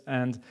this.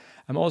 And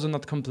I'm also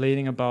not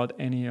complaining about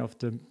any of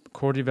the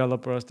core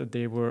developers that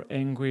they were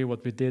angry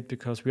what we did,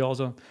 because we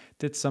also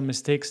did some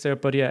mistakes there.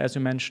 But yeah, as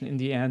you mentioned, in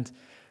the end,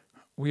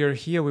 we are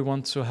here, we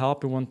want to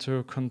help, we want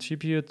to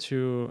contribute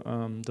to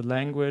the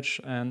language,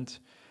 and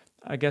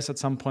I guess at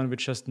some point we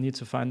just need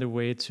to find a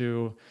way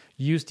to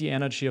use the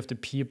energy of the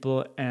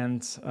people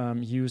and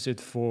use it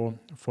for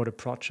the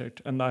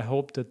project. And I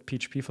hope that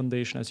PHP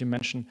Foundation, as you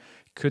mentioned,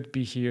 could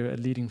be here a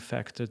leading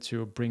factor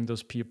to bring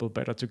those people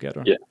better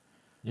together. Yeah.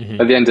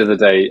 At the end of the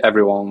day,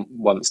 everyone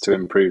wants to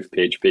improve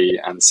PHP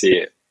and see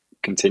it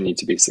continue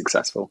to be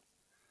successful,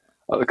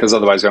 because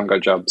otherwise we haven't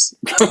got jobs.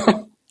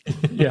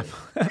 Yeah.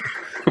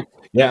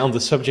 Yeah, on the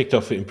subject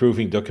of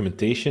improving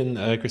documentation,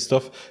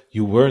 Christoph,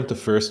 you weren't the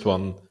first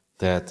one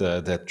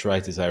that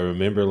tried this. I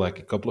remember like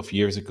a couple of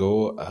years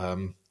ago,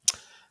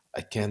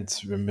 I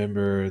can't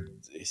remember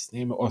his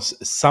name, or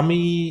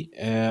Sami.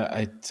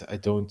 I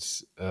don't.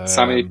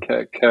 Sammy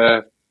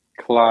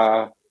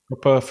Kla.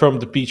 From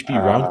the PHP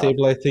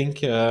Roundtable, I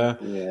think.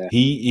 Yeah.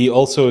 He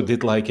also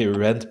did like a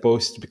rant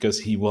post because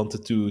he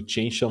wanted to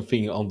change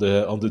something on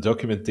the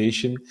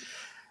documentation,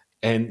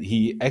 and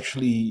he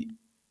actually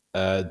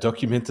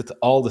documented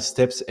all the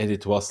steps, and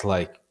it was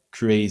like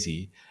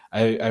crazy.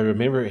 I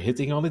remember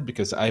hitting on it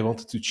because I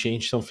wanted to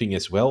change something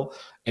as well,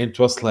 and it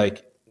was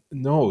like,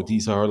 no,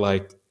 these are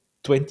like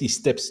 20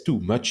 steps too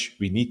much.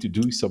 We need to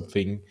do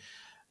something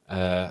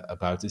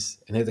about this.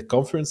 And at the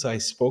conference, I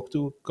spoke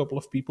to a couple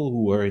of people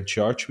who were in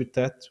charge with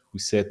that, who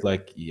said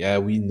like, yeah,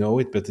 we know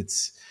it, but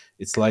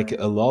it's like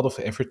a lot of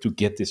effort to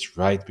get this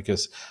right,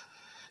 because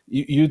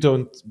you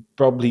don't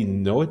probably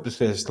know it, but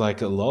there's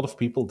like a lot of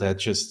people that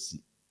just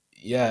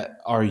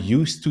are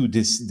used to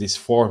this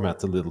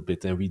format a little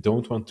bit, and we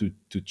don't want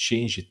to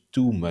change it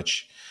too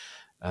much.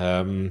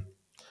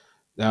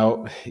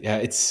 Now, yeah,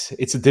 it's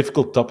a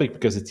difficult topic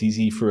because it's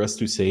easy for us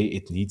to say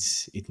it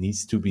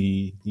needs to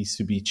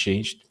be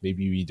changed.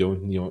 Maybe we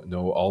don't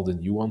know all the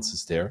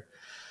nuances there,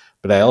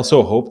 but I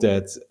also hope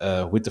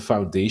that with the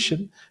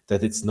foundation,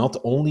 that it's not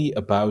only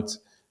about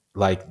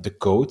like the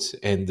code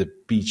and the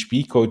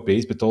PHP code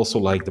base, but also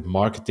like the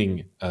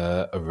marketing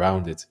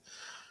around it.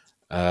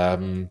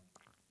 Um,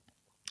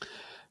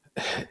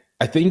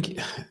 I think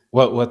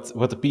what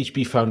the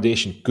PHP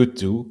Foundation could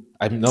do.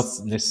 I'm not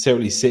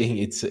necessarily saying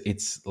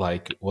it's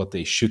like what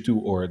they should do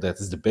or that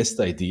is the best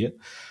idea.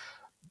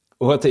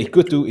 What they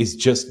could do is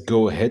just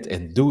go ahead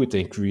and do it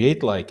and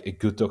create like a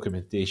good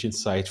documentation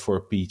site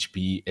for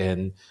PHP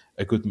and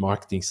a good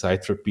marketing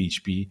site for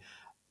PHP.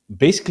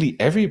 Basically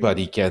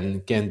everybody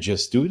can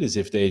just do this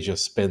if they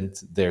just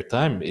spend their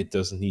time. It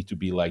doesn't need to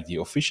be like the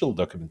official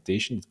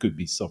documentation, it could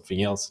be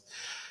something else.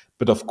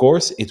 But of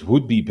course it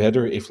would be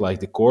better if like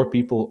the core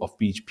people of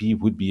PHP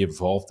would be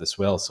involved as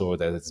well, so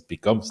that it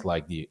becomes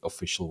like the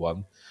official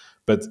one.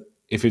 But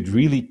if it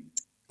really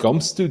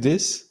comes to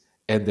this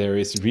and there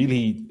is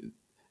really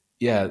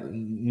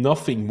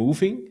nothing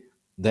moving,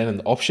 then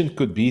an option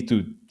could be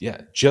to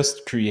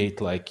just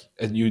create like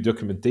a new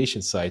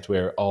documentation site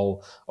where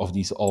all of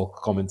these all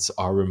comments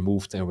are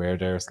removed and where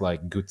there's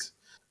like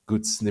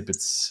good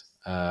snippets.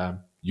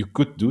 You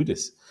could do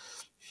this.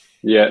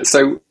 Yeah.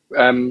 So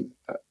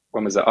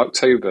when was it?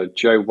 October.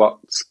 Joe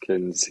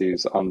Watkins,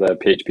 who's on the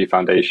PHP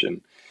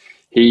Foundation,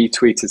 he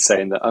tweeted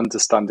saying that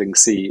understanding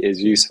C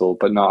is useful,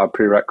 but not a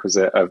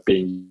prerequisite of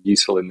being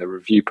useful in the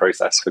review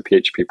process for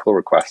PHP pull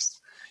requests.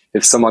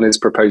 If someone is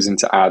proposing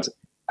to add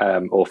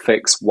or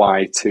fix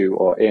Y to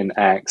or in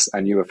X,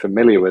 and you are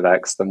familiar with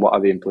X, then what are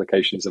the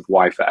implications of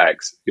Y for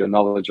X? Your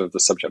knowledge of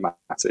the subject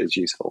matter is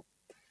useful.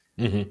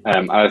 Mm-hmm.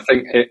 And I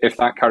think if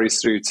that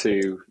carries through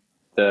to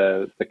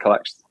the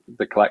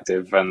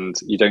collective, and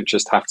you don't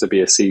just have to be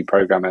a C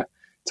programmer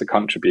to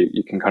contribute,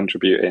 you can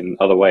contribute in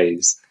other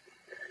ways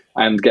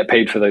and get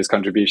paid for those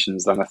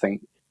contributions, then I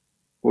think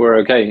we're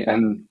okay.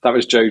 And that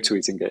was Joe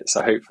tweeting it,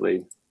 so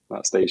hopefully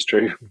that stays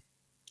true.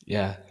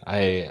 Yeah,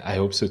 I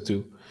hope so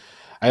too.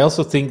 I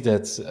also think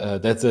that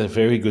that's a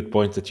very good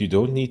point, that you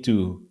don't need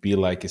to be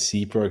like a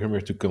C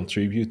programmer to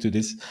contribute to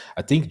this.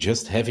 I think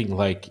just having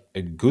like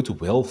a good,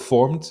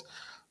 well-formed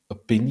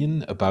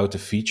opinion about the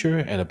feature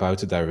and about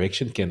the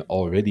direction can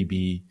already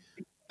be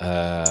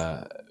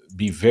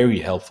very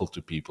helpful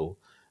to people.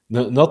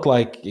 No, not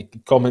like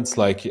comments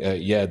like,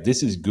 yeah,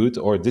 this is good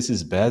or this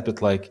is bad,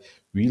 but like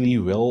really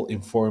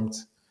well-informed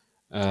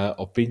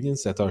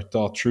opinions that are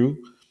thought through.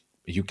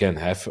 You can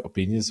have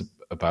opinions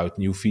about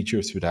new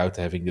features without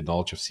having the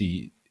knowledge of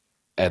C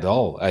at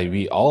all.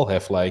 We all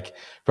have like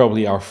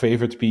probably our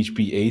favorite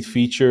PHP 8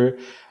 feature,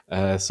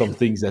 some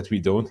things that we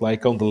don't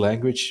like on the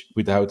language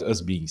without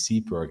us being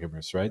C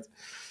programmers, right?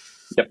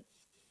 Yep.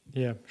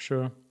 Yeah,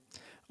 sure.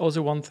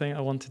 Also, one thing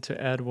I wanted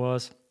to add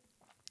was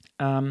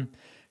um,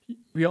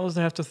 we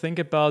also have to think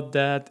about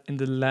that in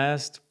the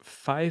last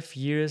 5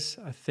 years,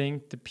 I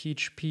think the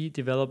PHP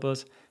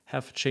developers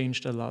have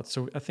changed a lot.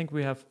 So I think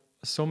we have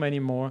so many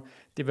more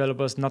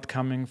developers not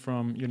coming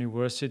from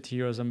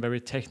university or some very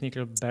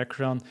technical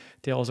background.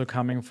 They're also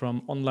coming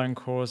from online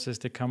courses.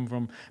 They come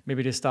from,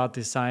 maybe they start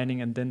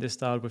designing and then they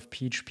start with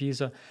PHP.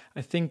 So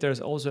I think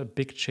there's also a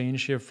big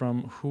change here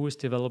from who is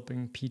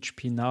developing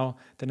PHP now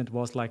than it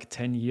was like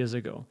 10 years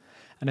ago.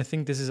 And I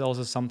think this is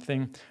also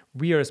something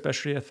we are,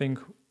 especially, I think,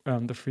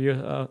 the three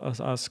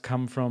of us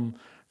come from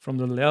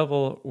the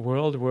Laravel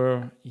world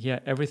where, yeah,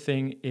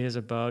 everything is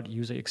about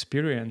user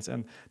experience,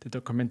 and the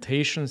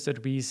documentations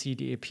that we see,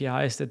 the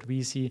APIs that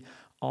we see,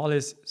 all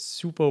is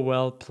super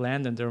well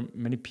planned. And there are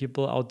many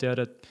people out there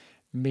that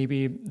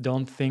maybe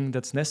don't think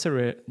that's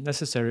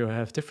necessary or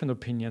have different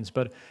opinions.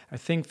 But I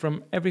think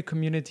from every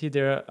community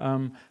there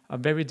are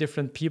very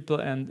different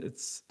people, and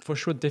it's for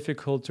sure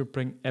difficult to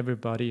bring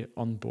everybody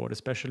on board,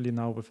 especially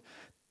now with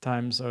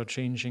times are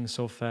changing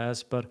so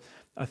fast. But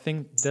I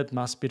think that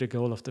must be the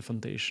goal of the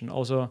foundation.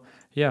 Also,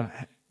 yeah,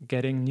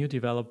 getting new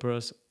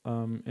developers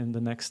in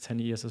the next 10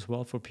 years as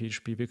well for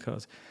PHP,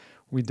 because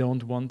we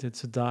don't want it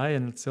to die,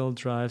 and it still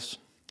drives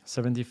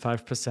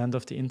 75%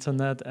 of the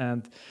internet,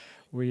 and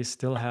we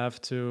still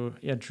have to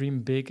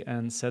dream big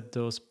and set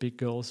those big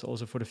goals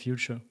also for the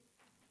future.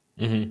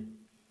 Mm-hmm.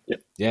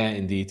 Yep. Yeah,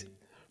 indeed.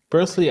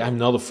 Personally, I'm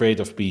not afraid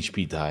of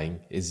PHP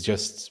dying. It's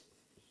just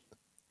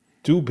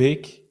too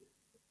big,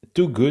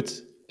 too good,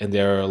 and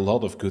there are a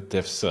lot of good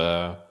devs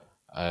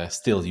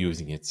still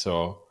using it.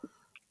 So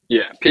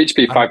Yeah,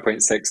 PHP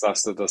 5.6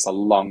 lasted us a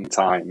long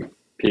time.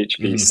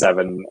 PHP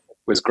 7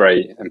 was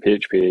great, and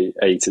PHP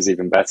 8 is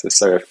even better.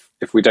 So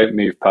if we don't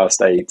move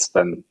past 8,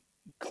 then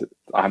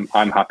I'm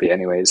happy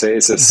anyway. So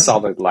it's a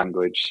solid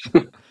language.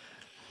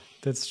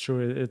 That's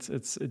true.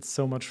 It's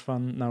so much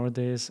fun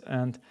nowadays.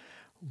 And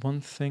one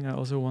thing I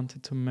also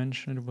wanted to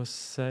mention, it was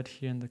said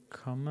here in the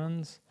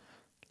comments.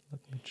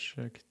 Let me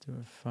check. Do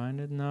I find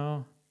it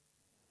now?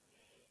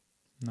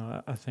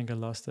 No, I think I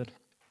lost it.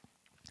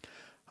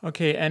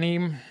 Okay,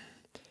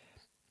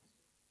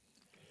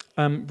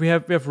 we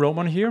have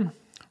Roman here.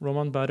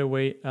 Roman, by the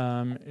way,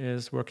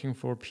 is working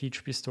for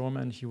PHP Storm,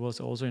 and he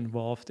was also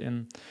involved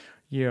in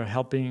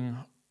helping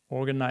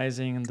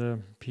organizing the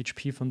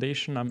PHP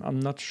Foundation. I'm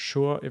not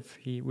sure if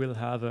he will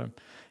have a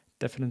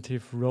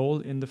definitive role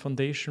in the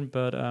foundation,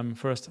 but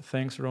first,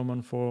 thanks,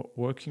 Roman, for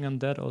working on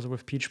that, also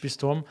with PHP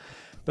Storm.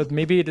 But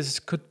maybe this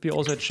could be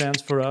also a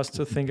chance for us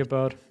to think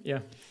about,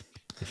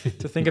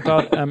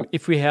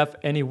 if we have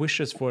any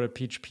wishes for the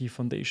PHP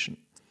Foundation.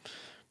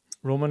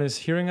 Roman is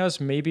hearing us.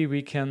 Maybe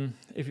we can.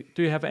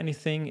 Do you have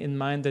anything in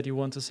mind that you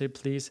want to say?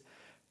 Please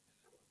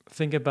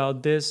think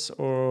about this,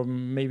 or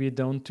maybe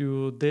don't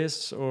do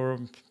this. Or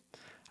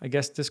I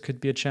guess this could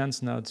be a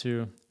chance now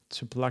to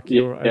plug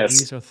your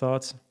ideas or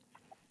thoughts.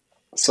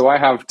 So I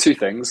have two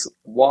things.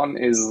 One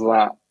is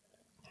that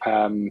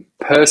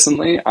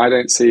personally, I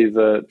don't see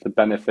the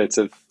benefit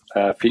of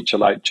a feature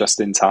like just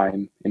in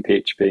time in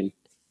PHP.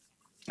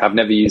 I've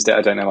never used it.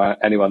 I don't know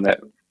anyone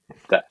that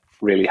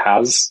really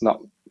has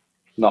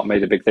not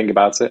made a big thing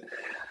about it.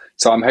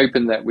 So I'm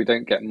hoping that we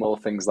don't get more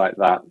things like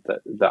that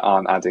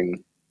aren't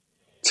adding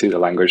to the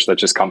language. They're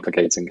just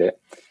complicating it.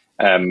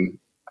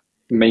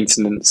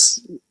 Maintenance,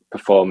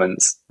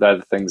 performance, they're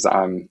the things that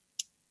I'm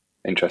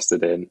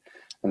interested in.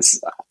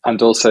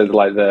 And also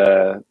like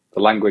the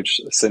language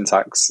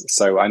syntax.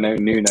 So I know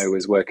Nuno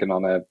was working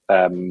on a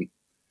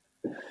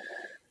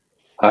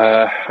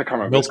I can't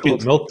remember.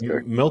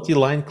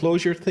 Multi-line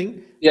closure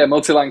thing. Yeah,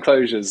 multi-line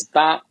closures.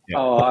 That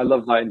I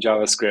love that in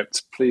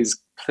JavaScript.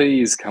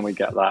 Please, can we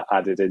get that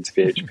added into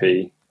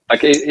PHP?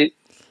 Like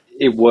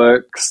it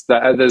works.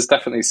 There's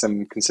definitely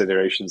some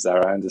considerations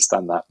there. I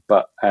understand that,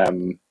 but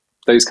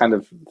those kind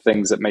of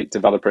things that make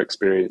developer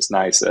experience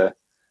nicer,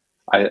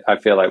 I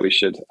feel like we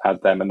should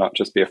add them and not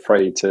just be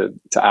afraid to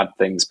add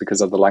things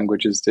because other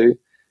languages do.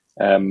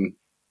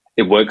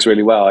 It works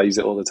really well. I use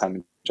it all the time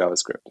in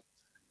JavaScript.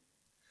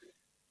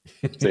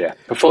 So yeah,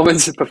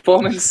 performance,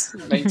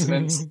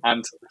 maintenance,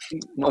 and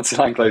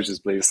multi-line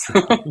closures, please.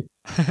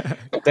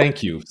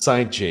 Thank you,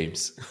 signed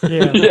James.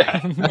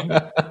 Yeah.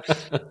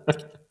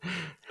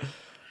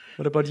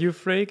 What about you,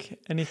 Freek?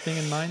 Anything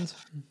in mind?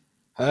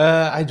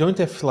 I don't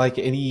have like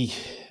any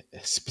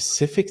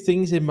specific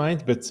things in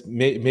mind, but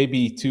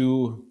maybe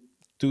two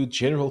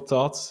general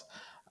thoughts.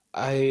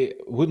 I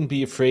wouldn't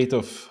be afraid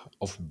of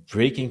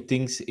breaking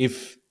things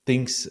if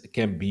things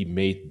can be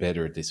made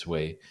better this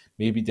way.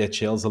 Maybe that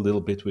gels a little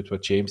bit with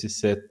what James has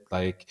said,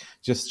 like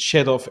just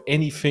shed off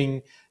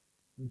anything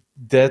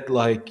that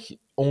like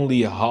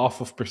only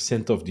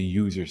 0.5% of the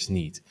users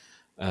need.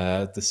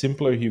 The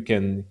simpler you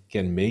can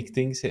make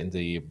things, and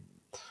the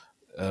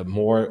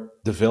more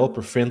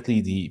developer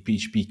friendly the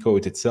PHP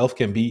code itself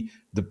can be,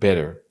 the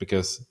better,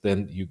 because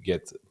then you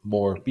get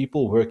more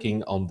people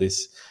working on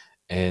this,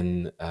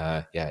 and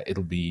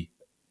it'll be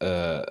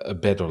a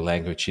better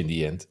language in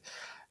the end.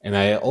 And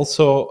I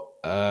also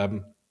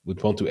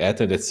would want to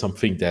add, and that's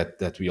something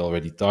that we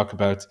already talked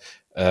about,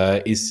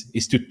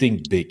 is to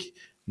think big.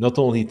 Not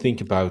only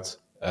think about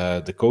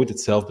the code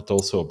itself, but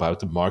also about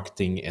the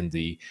marketing and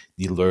the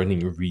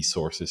learning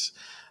resources.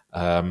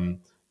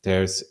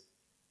 There's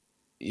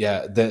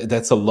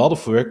that's a lot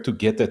of work to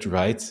get that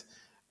right,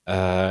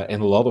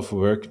 and a lot of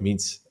work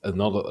means a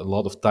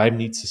lot of time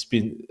needs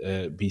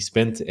to be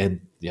spent,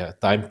 and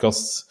time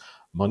costs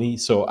money.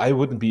 So I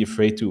wouldn't be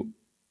afraid to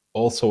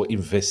also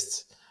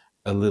invest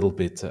a little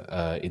bit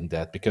in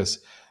that, because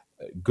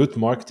good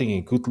marketing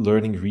and good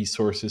learning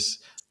resources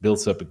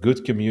builds up a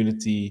good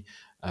community,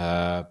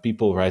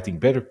 people writing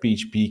better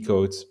PHP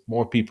code,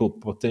 more people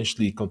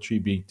potentially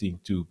contributing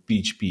to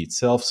PHP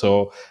itself.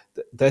 So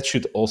that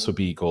should also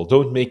be a goal.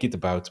 Don't make it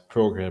about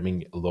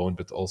programming alone,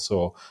 but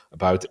also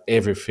about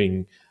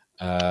everything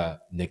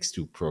next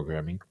to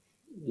programming.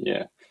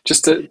 Yeah,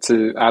 just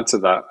to add to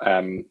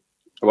that,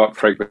 what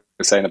Freek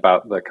was saying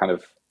about the kind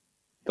of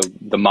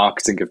the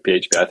marketing of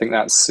PHP, I think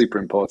that's super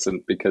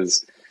important,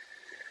 because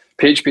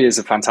PHP is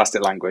a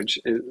fantastic language.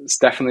 It's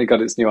definitely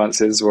got its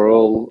nuances. We're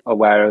all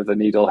aware of the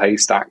needle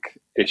haystack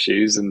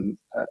issues and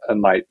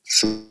like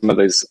some of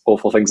those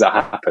awful things that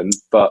happen.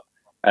 But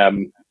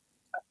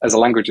as a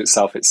language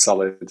itself, it's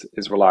solid,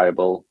 it's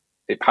reliable.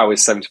 It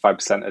powers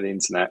 75% of the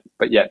internet,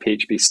 but yet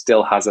PHP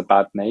still has a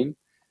bad name.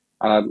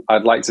 And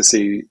I'd like to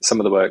see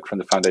some of the work from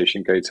the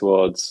foundation go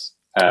towards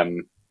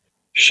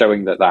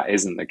showing that that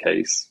isn't the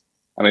case.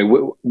 I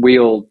mean, we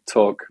all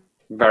talk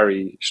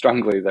very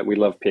strongly that we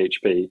love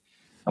PHP,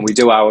 and we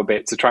do our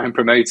bit to try and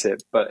promote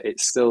it, but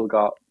it's still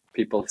got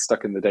people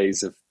stuck in the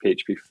days of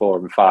PHP 4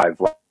 and 5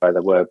 where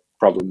there were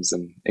problems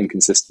and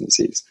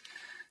inconsistencies.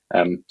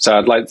 So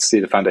I'd like to see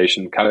the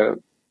foundation kind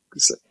of,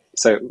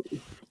 so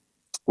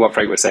what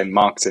Freek was saying,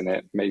 marketing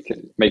it,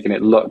 making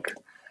it look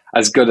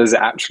as good as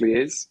it actually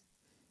is.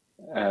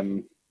 I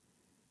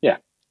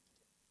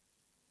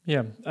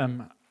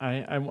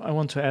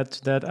want to add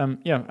to that.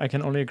 I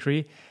can only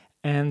agree.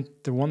 And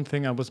the one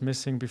thing I was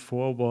missing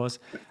before was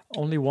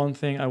only one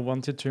thing I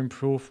wanted to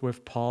improve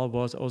with Paul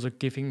was also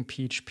giving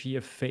PHP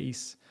a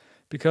face,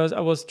 because I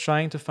was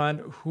trying to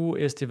find who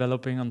is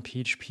developing on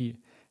PHP.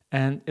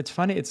 And it's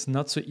funny, it's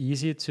not so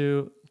easy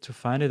to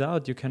find it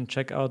out. You can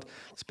check out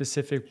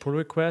specific pull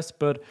requests,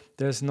 but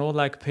there's no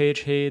like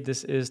page, hey,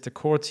 this is the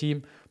core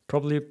team,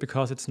 probably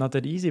because it's not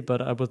that easy.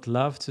 But I would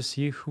love to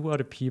see who are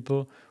the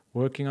people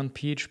working on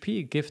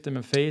PHP, give them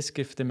a face,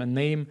 give them a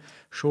name,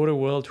 show the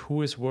world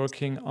who is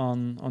working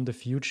on the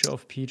future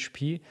of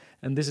PHP.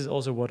 And this is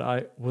also what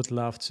I would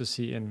love to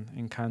see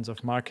in kinds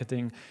of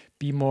marketing.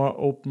 Be more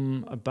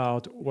open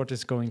about what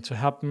is going to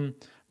happen,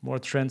 more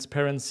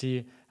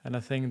transparency. And I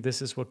think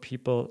this is what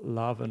people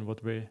love and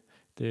what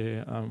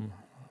they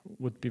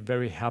would be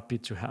very happy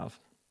to have.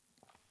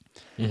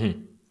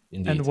 Mm-hmm.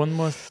 Indeed. And one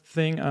more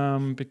thing,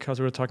 because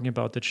we were talking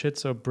about the chit.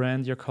 So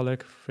Brand, your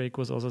colleague Freek,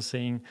 was also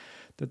saying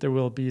that there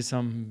will be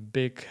some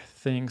big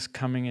things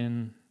coming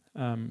in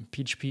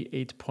PHP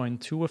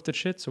 8.2 with the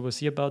chit. So we'll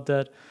see about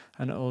that.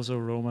 And also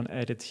Roman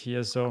added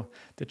here. So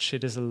the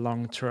chit is a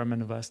long-term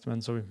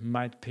investment, so it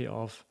might pay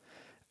off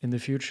in the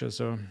future.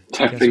 So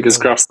fingers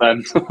crossed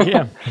then.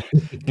 Yeah,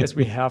 guess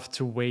we have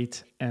to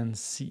wait and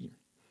see.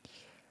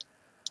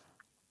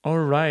 All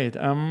right.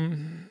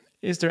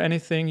 Is there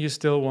anything you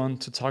still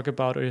want to talk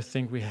about, or you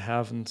think we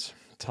haven't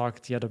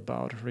talked yet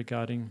about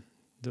regarding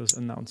those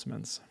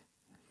announcements?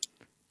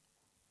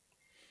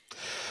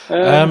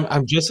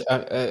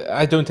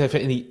 I don't have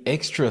any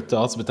extra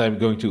thoughts, but I'm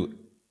going to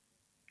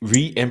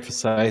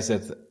re-emphasize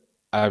that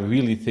I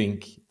really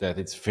think that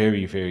it's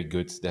very, very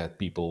good that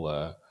people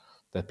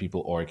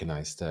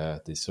organized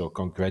this. So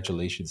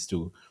congratulations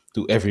to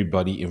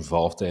everybody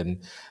involved,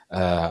 and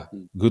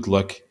good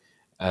luck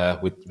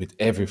with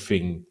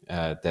everything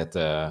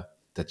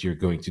that you're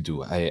going to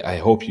do. I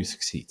hope you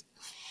succeed.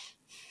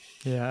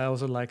 Yeah, I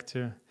also like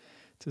to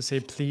say,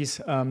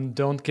 please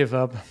don't give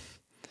up.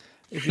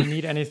 If you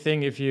need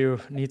anything, if you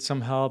need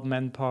some help,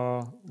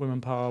 manpower, women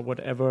power,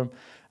 whatever,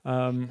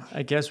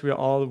 I guess we're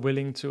all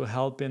willing to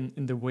help in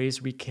the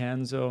ways we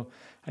can. So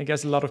I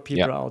guess a lot of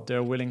people are out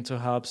there willing to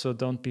help. So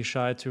don't be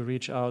shy to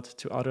reach out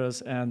to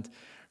others. And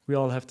we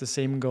all have the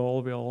same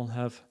goal. We all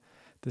have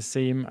the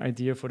same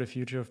idea for the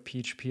future of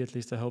PHP, at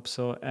least I hope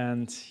so.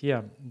 And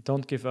yeah,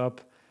 don't give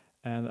up.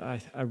 And I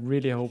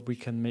really hope we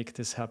can make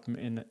this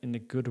happen in a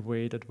good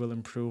way that will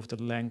improve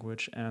the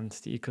language and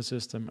the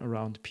ecosystem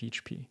around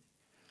PHP.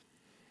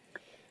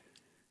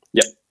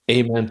 Yeah.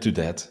 Amen to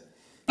that.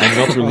 I'm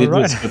not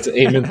religious, but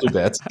amen to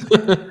that.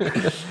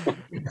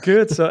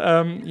 Good. So,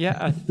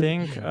 I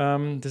think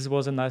this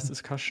was a nice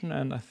discussion,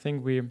 and I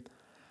think we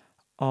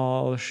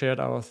all shared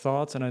our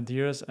thoughts and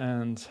ideas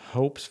and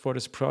hopes for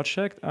this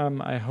project.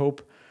 I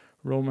hope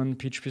Roman,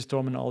 PHP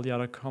Storm, and all the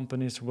other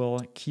companies will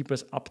keep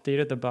us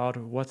updated about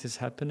what is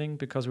happening,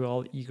 because we're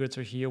all eager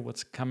to hear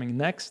what's coming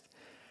next.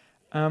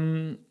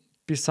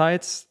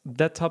 Besides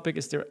that topic,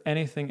 is there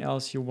anything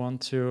else you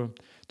want to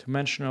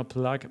mention or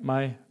plug?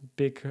 My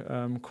big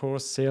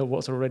course sale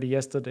was already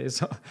yesterday,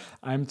 so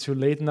I'm too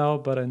late now,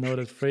 but I know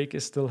that Freek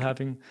is still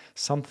having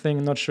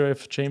something. Not sure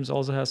if James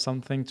also has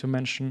something to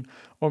mention,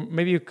 or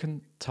maybe you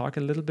can talk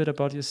a little bit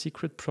about your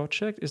secret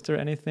project. Is there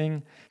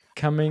anything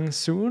coming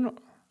soon?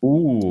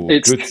 Ooh,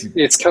 good.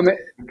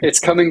 It's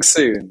coming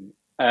soon.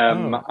 Oh,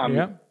 yeah.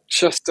 I'm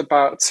just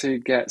about to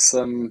get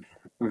some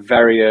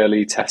very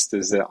early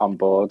testers on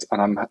board,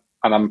 and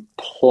I'm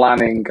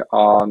planning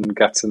on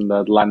getting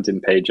the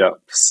landing page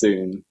up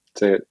soon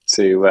to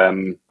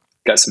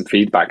get some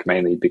feedback,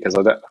 mainly because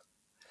I don't.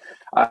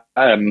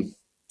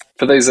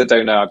 For those that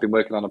don't know, I've been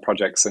working on a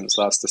project since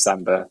last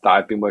December that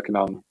I've been working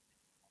on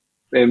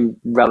in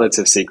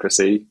relative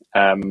secrecy.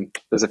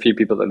 There's a few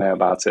people that know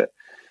about it,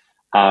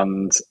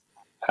 and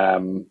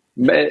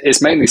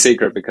it's mainly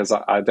secret because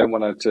I don't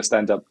want to just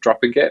end up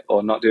dropping it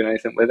or not doing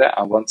anything with it.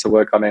 I want to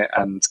work on it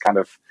and kind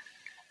of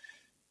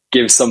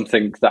give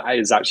something that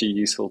is actually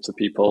useful to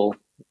people,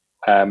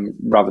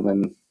 rather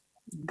than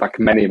like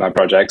many of my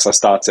projects. I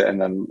start it and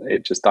then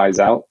it just dies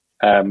out.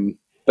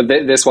 But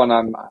this one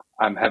I'm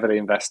heavily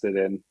invested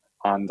in,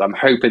 and I'm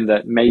hoping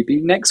that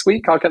maybe next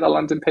week I'll get the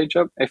landing page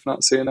up, if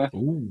not sooner.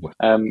 Ooh.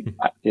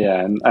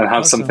 Yeah, and have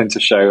Awesome. something to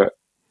show.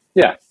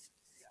 Yeah.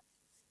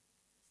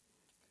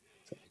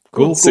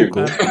 Cool.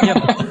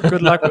 Yeah,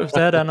 good luck with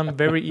that, and I'm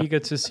very eager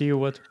to see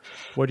what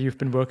you've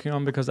been working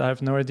on, because I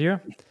have no idea.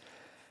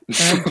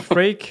 And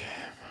Freek,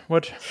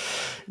 what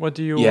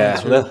do you want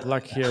to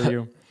plug here?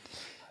 You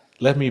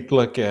let me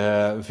plug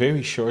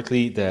very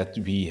shortly that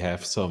we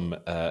have some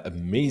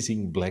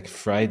amazing Black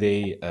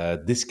Friday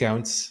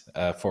discounts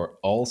for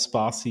all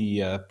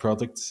Spatie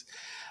products.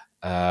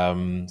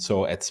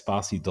 So at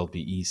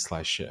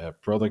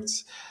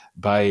spatie.be/products,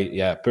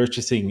 by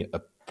purchasing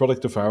a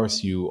product of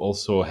ours, you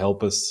also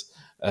help us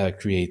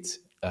create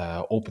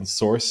open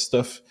source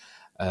stuff.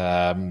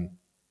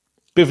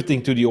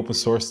 Pivoting to the open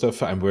source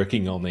stuff, I'm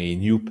working on a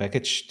new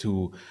package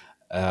to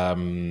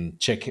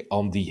check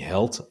on the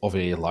health of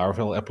a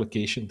Laravel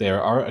application.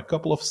 There are a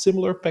couple of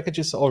similar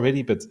packages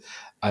already, but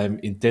I'm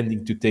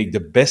intending to take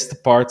the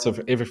best parts of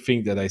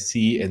everything that I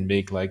see and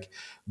make like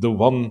the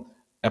one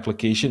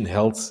application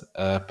health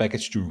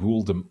package to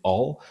rule them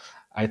all,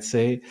 I'd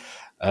say.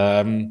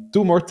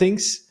 Two more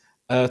things.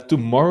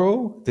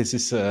 Tomorrow, this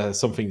is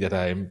something that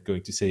I'm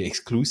going to say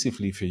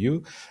exclusively for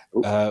you.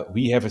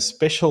 We have a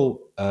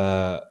special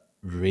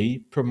Ray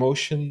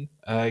promotion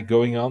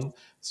going on.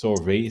 So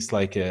Ray is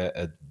like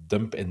a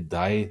dump and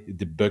die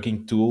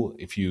debugging tool.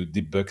 If you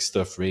debug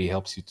stuff, Ray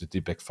helps you to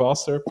debug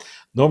faster.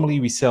 Normally,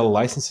 we sell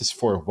licenses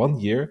for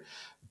 1 year,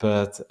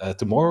 but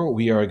tomorrow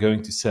we are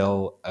going to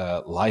sell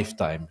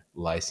lifetime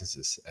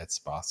licenses at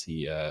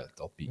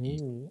spatie.be.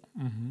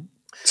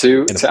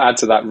 To add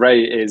to that,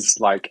 Ray is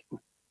like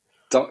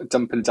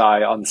dump and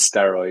die on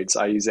steroids.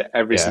 I use it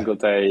every single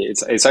day.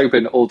 It's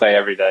open all day,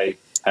 every day.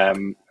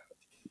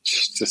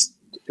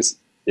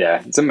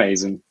 It's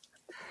amazing.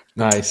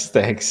 Nice,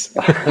 thanks.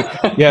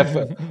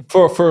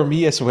 For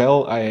me as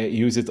well, I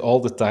use it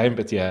all the time.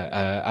 But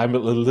I'm a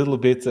little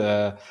bit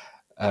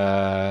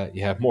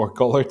more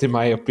colored in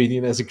my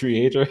opinion as a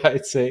creator,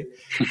 I'd say.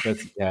 But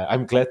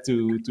I'm glad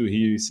to hear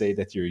you say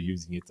that you're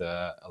using it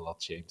a lot,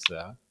 James.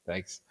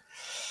 Thanks.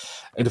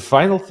 And the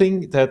final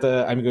thing that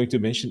I'm going to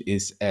mention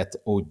is at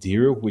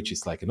Odero, which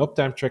is like an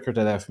uptime tracker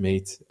that I've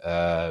made.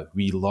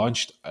 We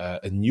launched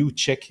a new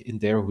check in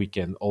there. We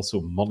can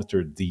also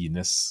monitor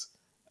DNS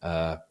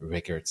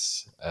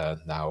records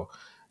now.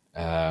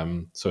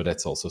 So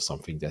that's also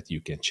something that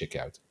you can check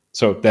out.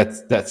 So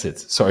that's it.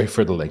 Sorry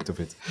for the length of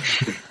it.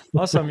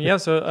 Awesome. Yeah,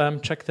 so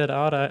check that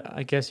out.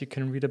 I guess you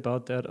can read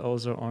about that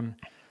also on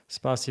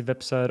Spatie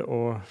website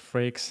or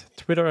Freek's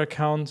Twitter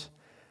account.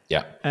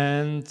 Yeah.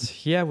 And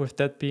with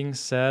that being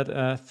said,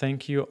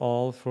 thank you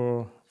all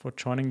for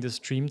joining the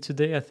stream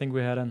today. I think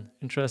we had an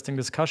interesting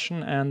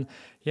discussion, and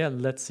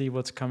let's see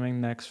what's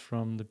coming next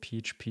from the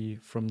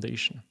PHP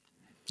Foundation.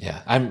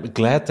 Yeah, I'm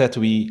glad that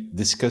we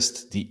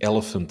discussed the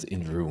elephant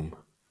in the room.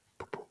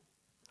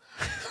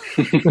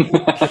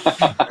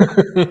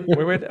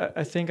 wait,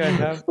 I think I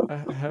have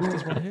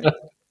this one here.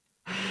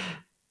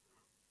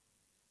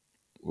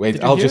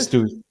 Wait, I'll just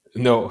do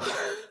no.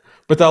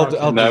 But I'll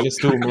just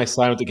do my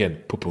sound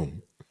again.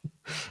 Boom.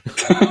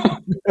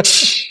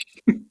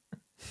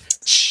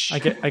 I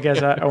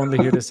guess I only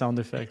hear the sound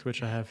effect,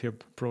 which I have here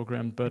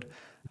programmed, but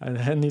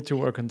I need to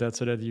work on that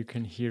so that you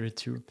can hear it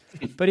too.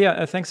 But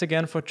thanks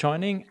again for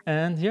joining,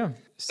 and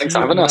thanks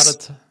for having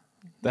us.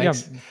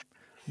 Thanks.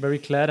 Very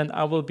glad, and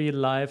I will be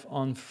live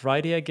on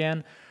Friday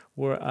again,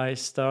 where I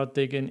start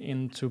digging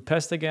into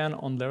Pest again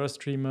on Lara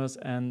streamers,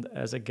 and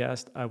as a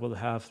guest I will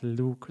have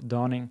Luke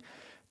Donning,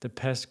 the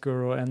Pest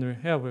Guru, and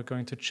we're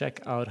going to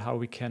check out how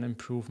we can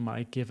improve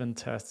my given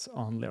tests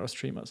on Lara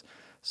streamers.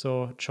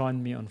 So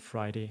join me on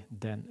Friday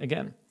then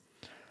again.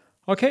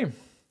 Okay,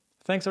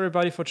 thanks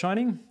everybody for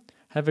joining.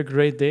 Have a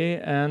great day,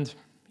 and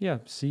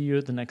see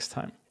you the next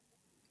time.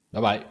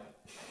 Bye-bye.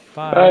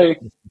 Bye. Bye.